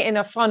actually doing it in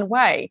a fun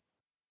way.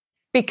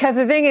 Because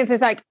the thing is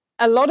like,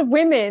 a lot of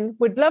women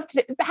would love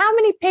to. How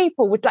many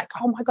people would like,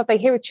 oh my God, they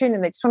hear a tune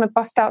and they just want to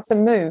bust out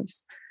some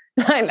moves.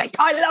 Like,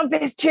 I love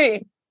this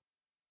tune.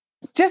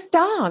 Just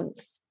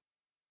dance.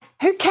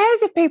 Who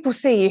cares if people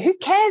see you? Who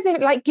cares if,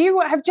 like,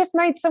 you have just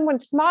made someone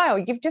smile?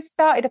 You've just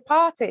started a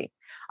party.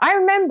 I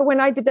remember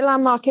when I did the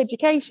landmark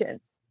education,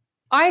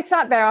 I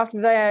sat there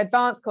after the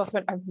advanced course and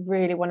went, I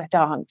really want to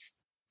dance.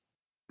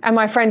 And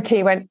my friend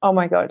T went, oh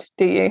my God,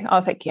 do you? I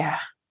was like, yeah,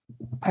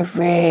 I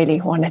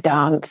really want to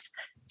dance.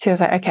 She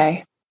was like,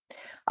 okay.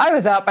 I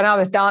was up and I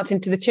was dancing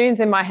to the tunes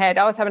in my head.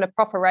 I was having a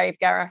proper rave,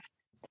 Gareth.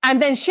 And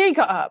then she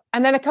got up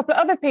and then a couple of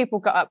other people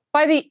got up.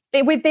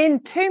 Within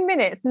 2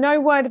 minutes,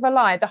 no word of a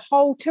lie, the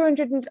whole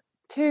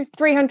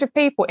 300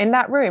 people in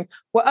that room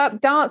were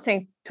up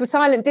dancing to a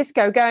silent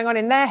disco going on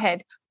in their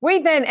head. We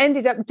then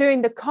ended up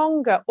doing the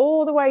conga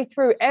all the way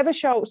through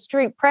Eversholt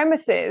Street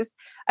premises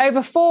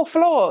over 4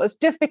 floors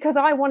just because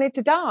I wanted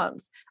to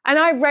dance. And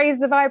I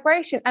raised the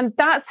vibration. And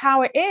that's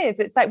how it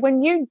is. It's like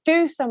when you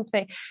do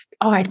something,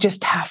 I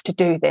just have to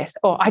do this,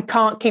 or I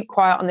can't keep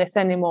quiet on this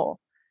anymore.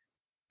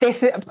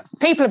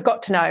 People have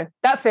got to know.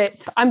 That's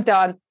it. I'm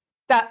done.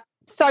 That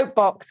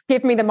soapbox,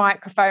 give me the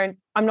microphone.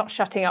 I'm not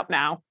shutting up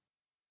now.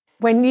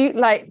 When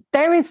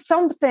there is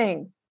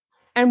something.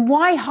 And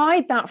why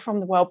hide that from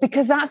the world?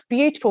 Because that's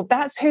beautiful.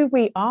 That's who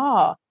we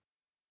are.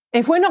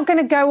 If we're not going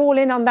to go all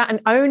in on that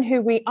and own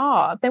who we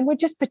are, then we're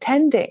just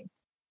pretending.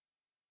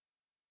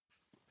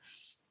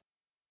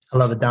 I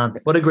love it, Don.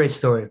 What a great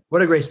story.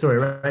 What a great story,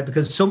 right?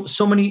 Because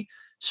so many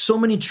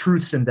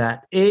truths in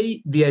that.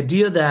 The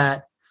idea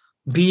that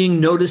being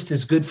noticed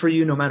is good for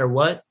you no matter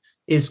what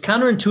is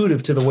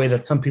counterintuitive to the way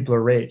that some people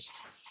are raised.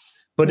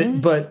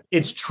 But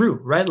it's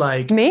true, right?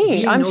 Like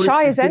me, I'm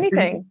shy as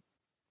anything.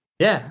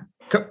 Yeah.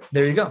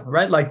 There you go.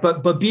 Right. Like,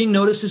 but being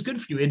noticed is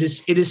good for you. It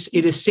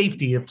is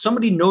safety. If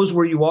somebody knows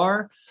where you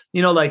are,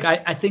 like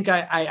I think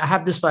I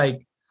have this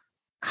like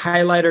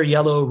highlighter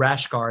yellow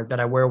rash guard that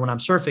I wear when I'm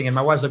surfing. And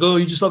my wife's like, oh,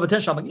 you just love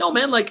attention. I'm like, no,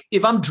 man, like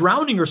if I'm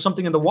drowning or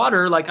something in the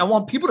water, like I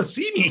want people to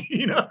see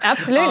me,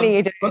 Absolutely.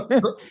 You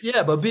do.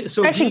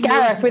 Especially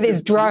Gareth with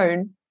his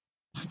drone.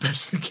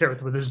 Especially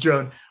Gareth with his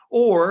drone.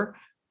 Or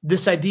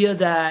this idea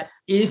that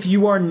if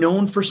you are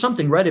known for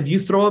something, right? If you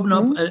throw up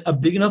a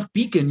big enough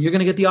beacon, you're going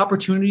to get the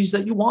opportunities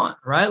that you want,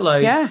 right?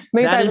 Like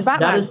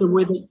that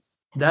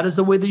is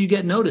the way that you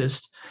get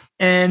noticed.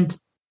 And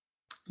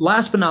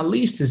last but not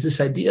least is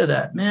this idea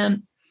that,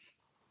 man,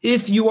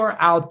 if you are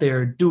out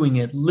there doing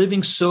it,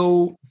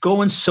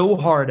 going so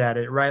hard at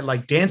it, right?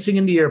 Like dancing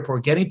in the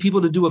airport, getting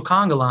people to do a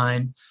conga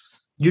line,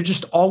 you're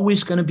just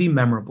always going to be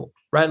memorable,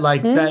 right?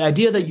 Like that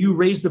idea that you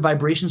raised the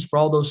vibrations for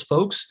all those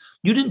folks,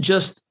 you didn't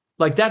just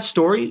like that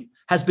story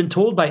has been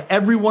told by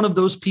every one of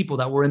those people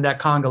that were in that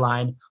conga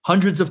line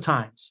hundreds of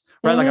times,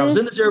 right? Like I was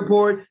in this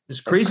airport,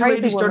 this crazy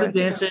lady started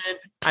dancing.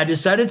 I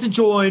decided to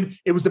join.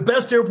 It was the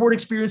best airport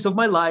experience of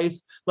my life.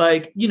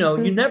 Like, you know,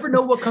 you never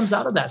know what comes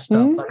out of that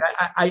stuff.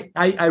 Like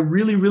I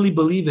really, really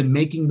believe in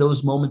making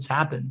those moments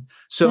happen.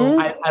 So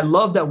I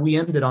love that we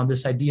ended on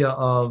this idea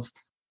of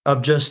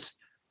just,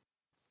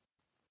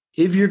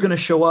 if you're going to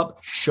show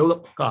up,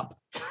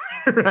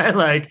 right?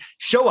 Like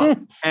show up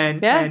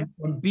and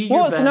be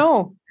your best,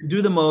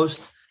 do the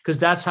most, because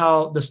that's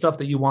how the stuff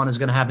that you want is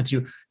going to happen to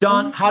you.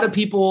 Dawn, how do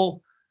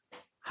people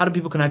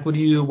connect with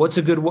you? What's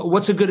a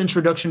good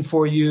introduction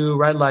for you,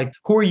 right? Like,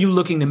 who are you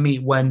looking to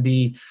meet when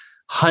the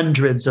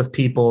hundreds of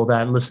people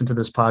that listen to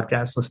this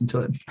podcast listen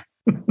to it?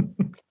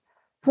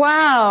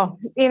 Wow.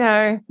 You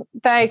know,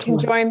 they can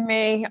join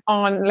me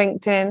on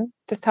LinkedIn.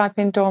 Just type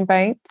in Dawn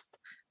Bates.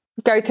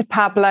 Go to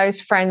Pablo's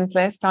friends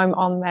list. I'm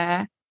on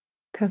there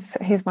because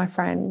he's my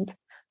friend.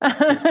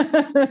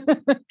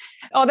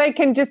 Or they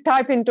can just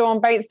type in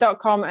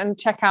dawnbates.com and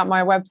check out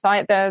my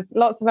website. There's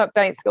lots of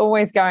updates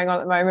always going on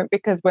at the moment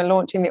because we're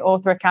launching the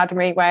Author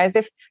Academy. Whereas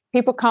if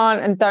people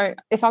can't and don't,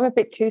 if I'm a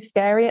bit too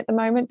scary at the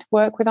moment to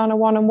work with on a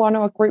one-on-one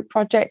or a group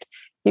project,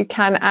 you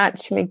can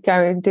actually go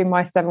and do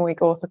my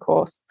 7-week author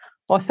course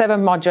or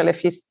 7-module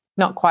if you're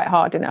not quite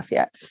hard enough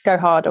yet. Go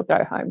hard or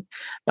go home.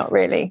 Not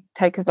really.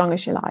 Take as long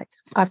as you like.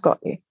 I've got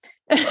you.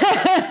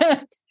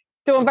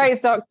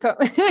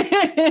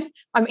 dawnbates.com.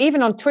 I'm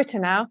even on Twitter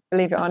now,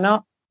 believe it or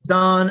not.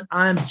 Dawn,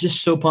 I'm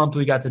just so pumped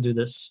we got to do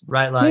this,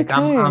 right? Like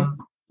I'm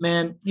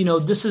man, you know,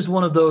 this is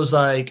one of those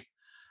like,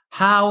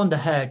 how in the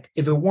heck,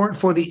 if it weren't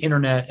for the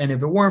internet and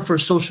if it weren't for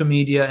social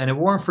media and if it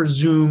weren't for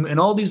Zoom and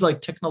all these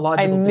like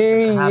technological I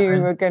knew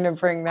you were going to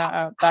bring that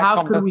up,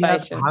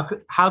 conversation.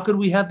 How could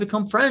we have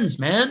become friends,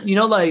 man? You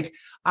know, like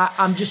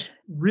I'm just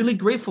really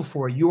grateful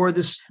for you.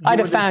 I'd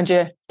have found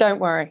you. Don't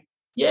worry.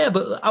 Yeah,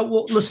 but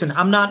listen,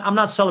 I'm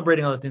not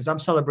celebrating other things. I'm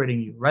celebrating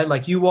you, right?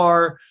 Like you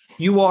are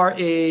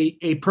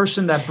a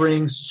person that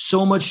brings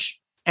so much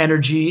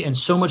energy and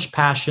so much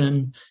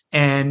passion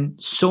and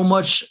so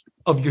much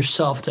of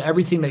yourself to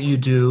everything that you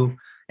do.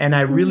 And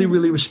I really,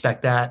 really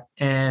respect that.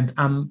 And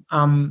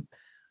I'm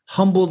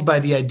humbled by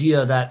the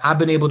idea that I've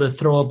been able to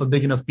throw up a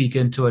big enough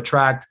beacon to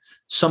attract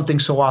something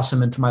so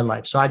awesome into my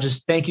life. So I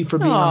just thank you for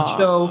being on the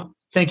show.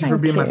 Thank you for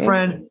being my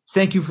friend.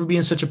 Thank you for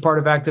being such a part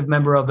of active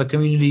member of the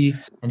community.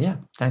 And yeah,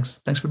 thanks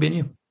for being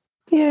you.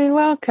 You're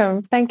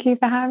welcome. Thank you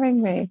for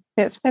having me.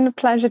 It's been a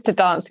pleasure to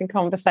dance in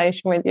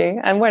conversation with you.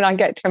 And when I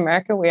get to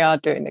America, we are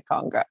doing the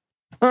conga.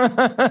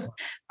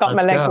 Got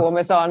my leg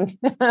warmers on.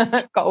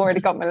 Already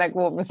got my leg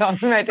warmers on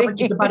ready.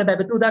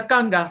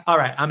 All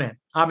right, I'm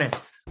in.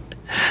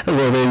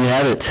 Well, there you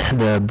have it,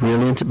 the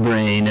brilliant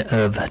brain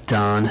of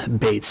Dawn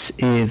Bates.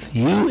 If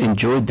you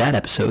enjoyed that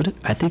episode,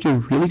 I think you're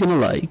really going to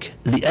like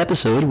the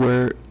episode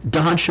where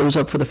Dawn shows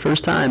up for the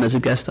first time as a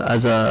guest,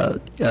 as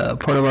a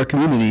part of our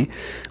community,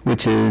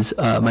 which is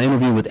my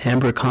interview with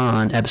Amber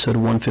Khan, episode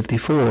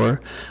 154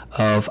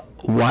 of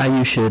why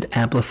you should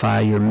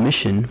amplify your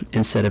mission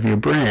instead of your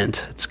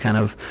brand. It's kind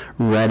of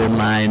right in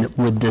line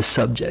with this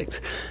subject.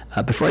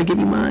 Before I give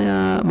you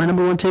my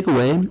number one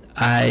takeaway,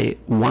 I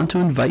want to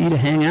invite you to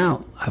hang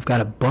out. I've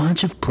got a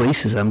bunch of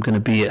places I'm going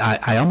to be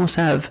at. I almost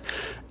have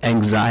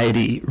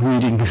anxiety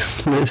reading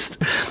this list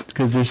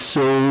because there's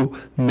so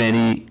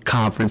many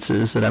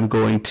conferences that I'm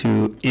going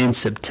to in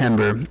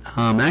September.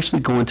 I'm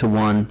actually going to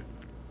one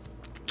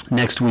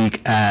next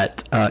week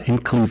in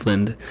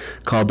Cleveland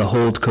called the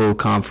Holdco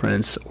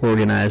Conference,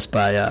 organized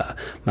by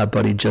my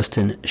buddy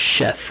Justin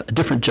Sheff, a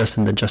different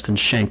Justin than Justin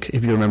Schenk,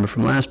 if you remember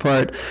from last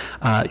part.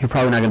 You're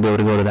probably not going to be able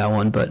to go to that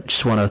one, but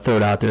just want to throw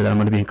it out there that I'm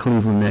going to be in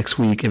Cleveland next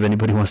week if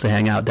anybody wants to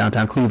hang out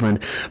downtown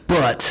Cleveland.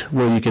 But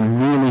where you can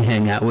really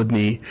hang out with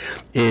me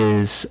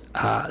is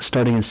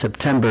starting in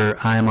September.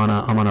 I'm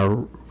on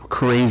a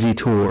crazy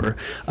tour.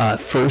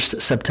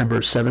 First, September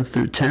 7th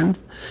through 10th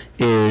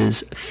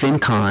is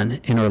FinCon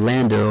in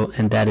Orlando,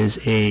 and that is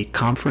a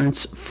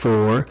conference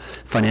for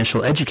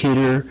financial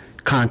educator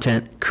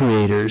content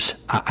creators.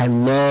 I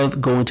love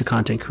going to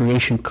content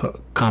creation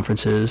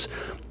conferences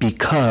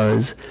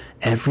because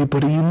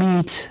everybody you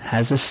meet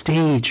has a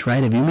stage,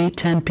 right? If you meet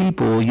 10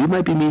 people, you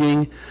might be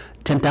meeting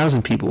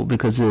 10,000 people,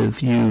 because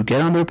if you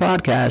get on their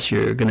podcast,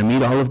 you're going to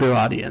meet all of their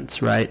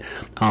audience, right?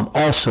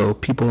 Also,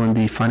 people in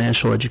the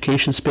financial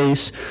education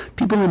space,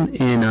 people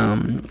in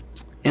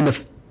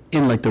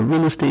like the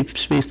real estate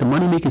space, the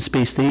money making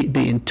space,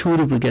 they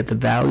intuitively get the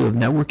value of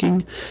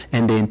networking,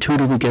 and they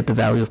intuitively get the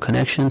value of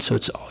connection. So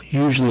it's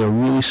usually a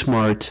really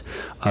smart,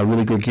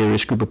 really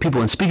gregarious group of people.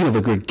 And speaking of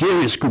a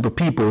gregarious group of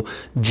people,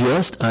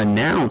 just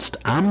announced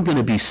I'm going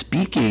to be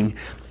speaking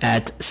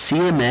at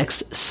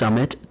CMX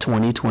Summit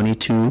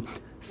 2022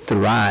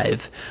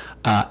 Thrive,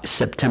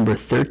 September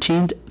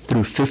 13th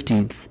through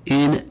 15th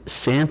in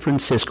San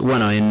Francisco. Well,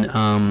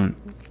 no,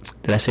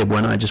 Did I say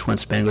bueno? I just went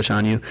Spanglish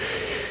on you.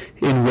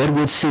 In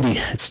Redwood City.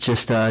 It's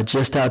just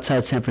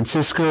outside San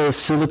Francisco,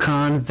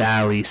 Silicon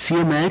Valley.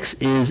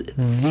 CMX is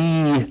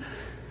the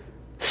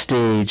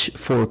stage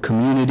for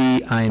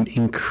community. I am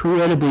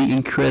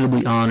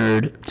incredibly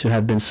honored to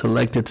have been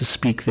selected to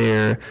speak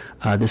there.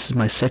 This is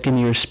my second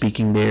year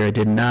speaking there. I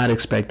did not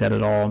expect that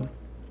at all.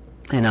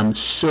 And I'm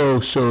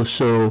so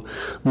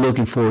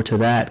looking forward to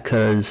that,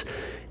 because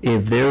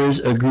if there is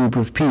a group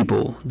of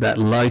people that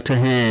like to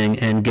hang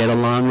and get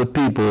along with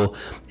people,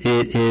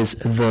 it is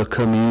the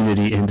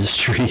community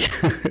industry.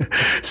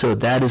 So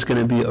that is going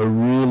to be a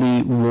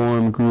really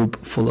warm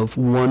group full of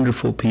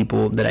wonderful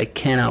people that I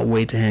cannot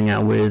wait to hang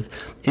out with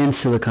in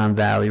Silicon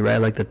Valley, right?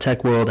 Like the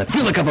tech world. I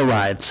feel like I've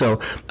arrived. So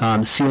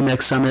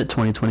CMX Summit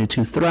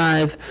 2022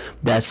 Thrive.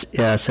 That's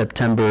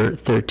September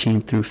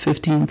 13th through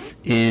 15th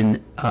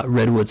in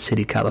Redwood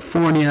City,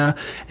 California.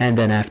 And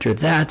then after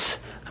that,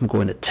 I'm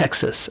going to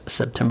Texas,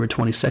 September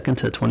 22nd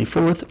to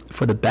 24th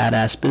for the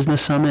Badass Business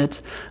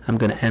Summit. I'm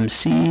going to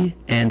MC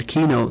and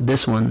keynote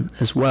this one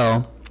as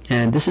well.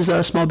 And this is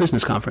a small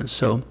business conference,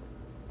 so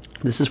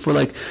this is for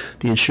like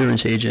the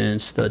insurance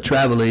agents, the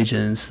travel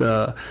agents,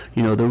 the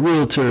the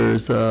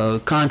realtors,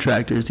 the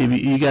contractors.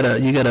 You got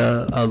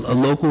a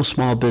local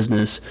small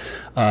business.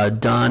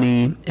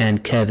 Donnie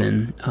and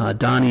Kevin.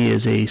 Donnie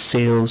is a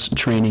sales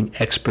training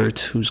expert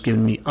who's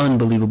given me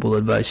unbelievable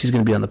advice. He's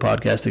going to be on the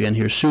podcast again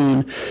here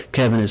soon.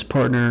 Kevin, his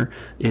partner,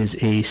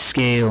 is a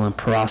scale and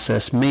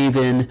process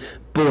maven.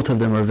 Both of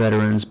them are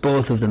veterans,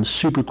 both of them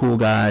super cool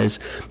guys,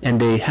 and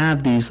they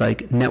have these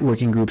like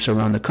networking groups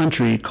around the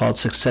country called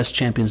Success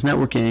Champions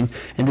Networking,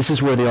 and this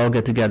is where they all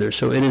get together.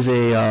 So it is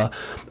a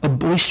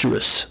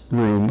boisterous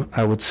room,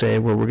 I would say,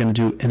 where we're going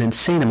to do an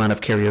insane amount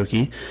of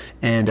karaoke,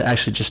 and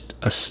actually just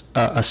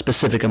a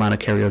specific amount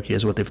of karaoke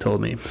is what they've told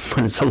me,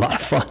 but it's a lot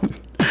of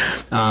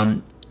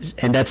fun.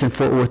 And that's in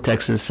Fort Worth,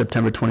 Texas,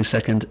 September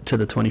 22nd to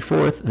the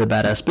 24th, the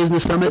Badass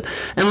Business Summit.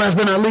 And last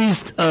but not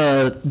least,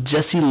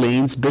 Jesse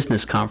Lane's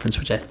Business Conference,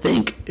 which I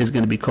think is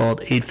going to be called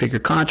 8-Figure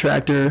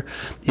Contractor,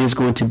 is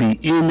going to be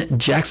in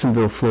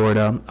Jacksonville,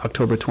 Florida,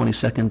 October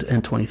 22nd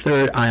and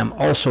 23rd. I am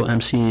also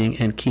emceeing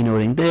and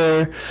keynoting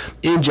there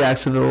in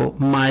Jacksonville,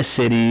 my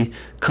city.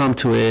 Come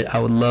to it. I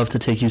would love to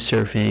take you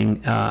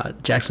surfing.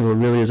 Jacksonville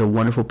really is a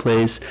wonderful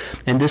place,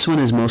 and this one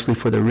is mostly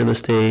for the real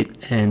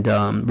estate and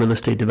real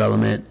estate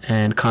development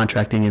and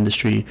contracting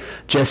industry.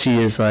 Jesse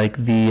is like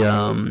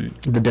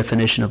the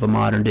definition of a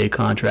modern day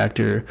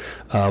contractor,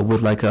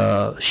 with like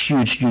a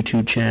huge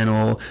YouTube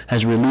channel,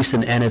 has released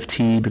an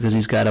NFT because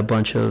he's got a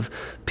bunch of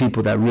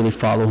people that really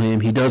follow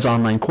him. He does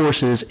online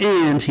courses,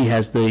 and he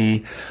has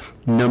the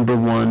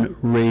 #1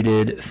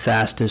 rated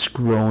fastest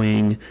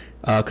growing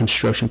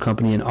construction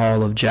company in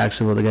all of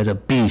Jacksonville. The guy's a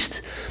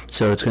beast.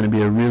 So it's going to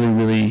be a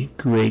really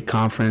great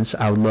conference.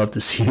 I would love to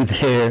see you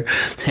there.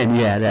 And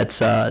yeah,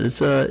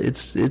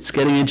 it's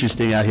getting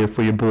interesting out here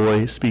for your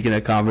boy, speaking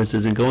at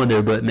conferences and going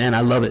there. But man,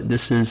 I love it.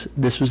 This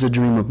was a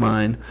dream of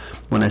mine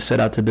when I set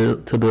out to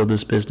build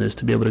this business,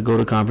 to be able to go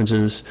to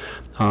conferences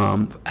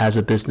as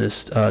a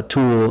business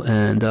tool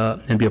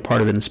and be a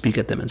part of it and speak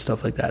at them and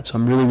stuff like that. So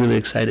I'm really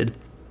excited.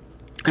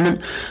 And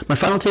then my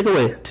final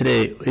takeaway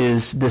today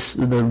is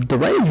the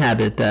writing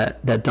habit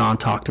that Don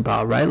talked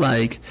about, right?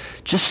 Like,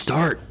 just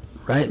start,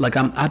 right? Like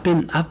I've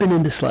been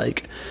in this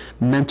like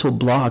mental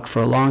block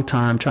for a long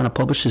time, trying to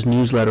publish this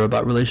newsletter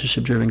about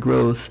relationship driven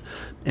growth,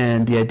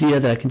 and the idea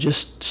that I can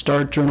just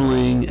start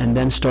journaling and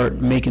then start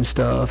making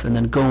stuff and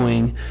then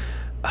going.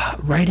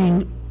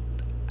 Writing,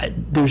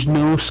 there's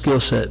no skill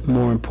set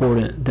more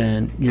important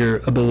than your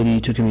ability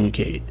to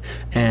communicate,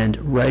 and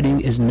writing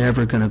is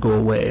never going to go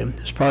away.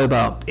 It's probably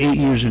about 8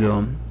 years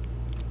ago,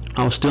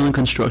 I was still in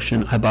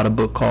construction. I bought a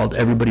book called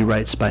Everybody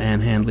Writes by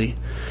Ann Handley,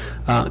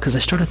 because I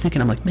started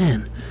thinking, I'm like,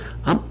 man,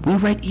 we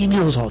write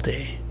emails all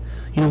day,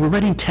 we're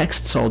writing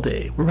texts all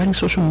day, we're writing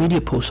social media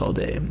posts all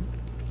day.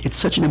 It's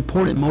such an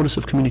important modus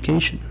of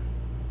communication.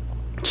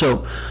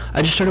 So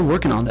I just started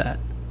working on that,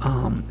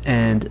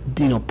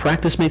 and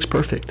practice makes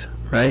perfect.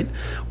 Right?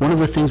 One of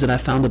the things that I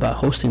found about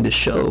hosting this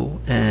show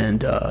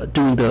and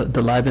doing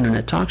the live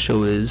internet talk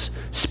show is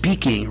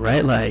speaking,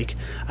 right? Like,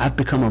 I've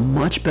become a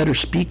much better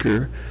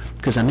speaker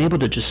because I'm able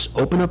to just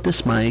open up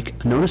this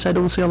mic. Notice I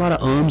don't say a lot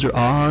of ums or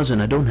ahs,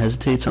 and I don't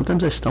hesitate.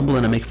 Sometimes I stumble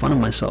and I make fun of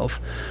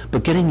myself.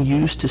 But getting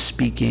used to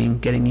speaking,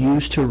 getting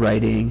used to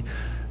writing,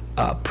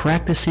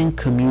 practicing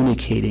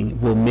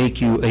communicating will make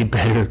you a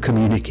better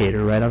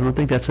communicator, right? I don't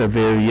think that's a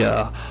very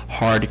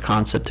hard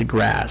concept to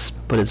grasp,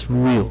 but it's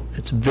real.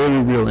 It's very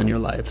real in your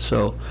life.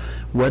 So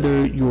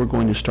whether you're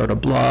going to start a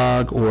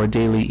blog or a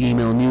daily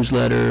email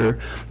newsletter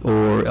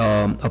or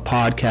a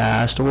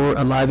podcast or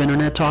a live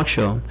internet talk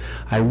show,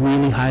 I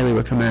really highly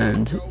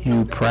recommend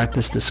you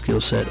practice the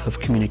skill set of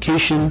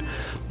communication.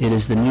 It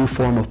is the new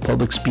form of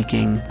public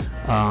speaking.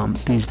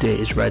 these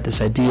days, right?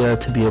 This idea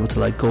to be able to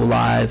like go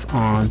live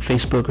on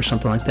Facebook or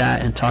something like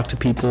that and talk to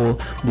people,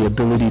 the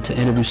ability to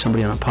interview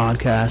somebody on a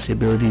podcast, the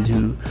ability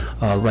to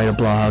write a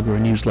blog or a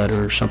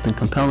newsletter or something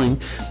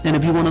compelling. And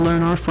if you want to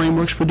learn our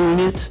frameworks for doing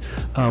it,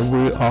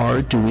 we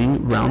are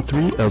doing round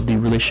 3 of the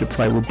Relationship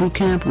Flywheel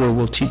Bootcamp, where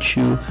we'll teach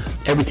you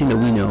everything that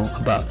we know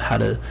about how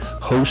to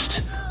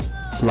host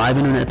live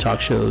internet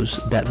talk shows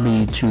that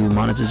lead to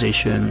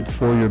monetization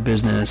for your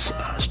business,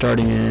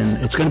 starting in,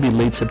 it's going to be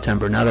late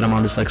September, now that I'm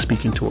on this like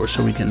speaking tour,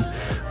 so we can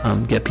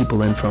get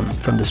people in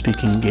from the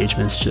speaking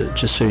engagements,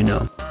 just so you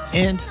know.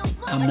 And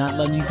I'm not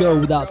letting you go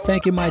without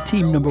thanking my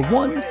team. Number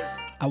 1,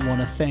 I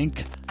want to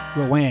thank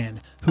Roanne,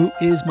 who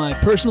is my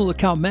personal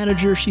account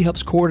manager. She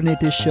helps coordinate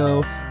this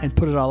show and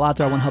put it all out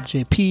there. I want to help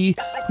JP,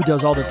 who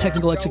does all the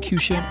technical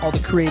execution, all the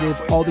creative,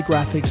 all the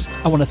graphics.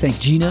 I want to thank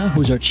Gina,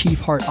 who's our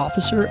Chief Heart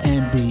Officer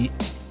and the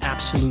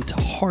absolute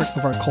heart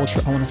of our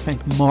culture. I want to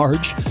thank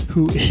Marge,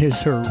 who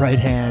is her right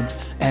hand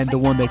and the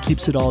one that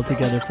keeps it all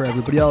together for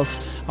everybody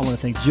else. I want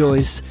to thank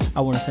Joyce.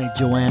 I want to thank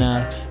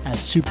Joanna as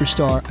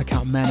superstar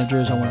account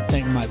managers. I want to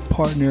thank my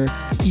partner,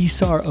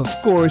 Isar, of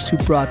course, who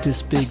brought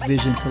this big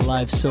vision to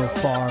life so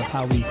far of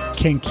how we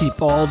can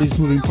keep all these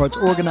moving parts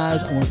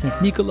organized. I want to thank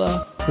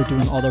Nicola for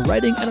doing all the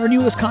writing, and our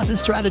newest content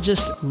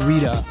strategist,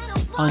 Rita.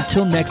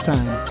 Until next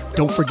time,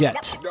 don't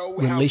forget,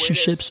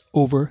 relationships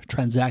over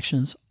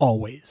transactions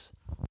always.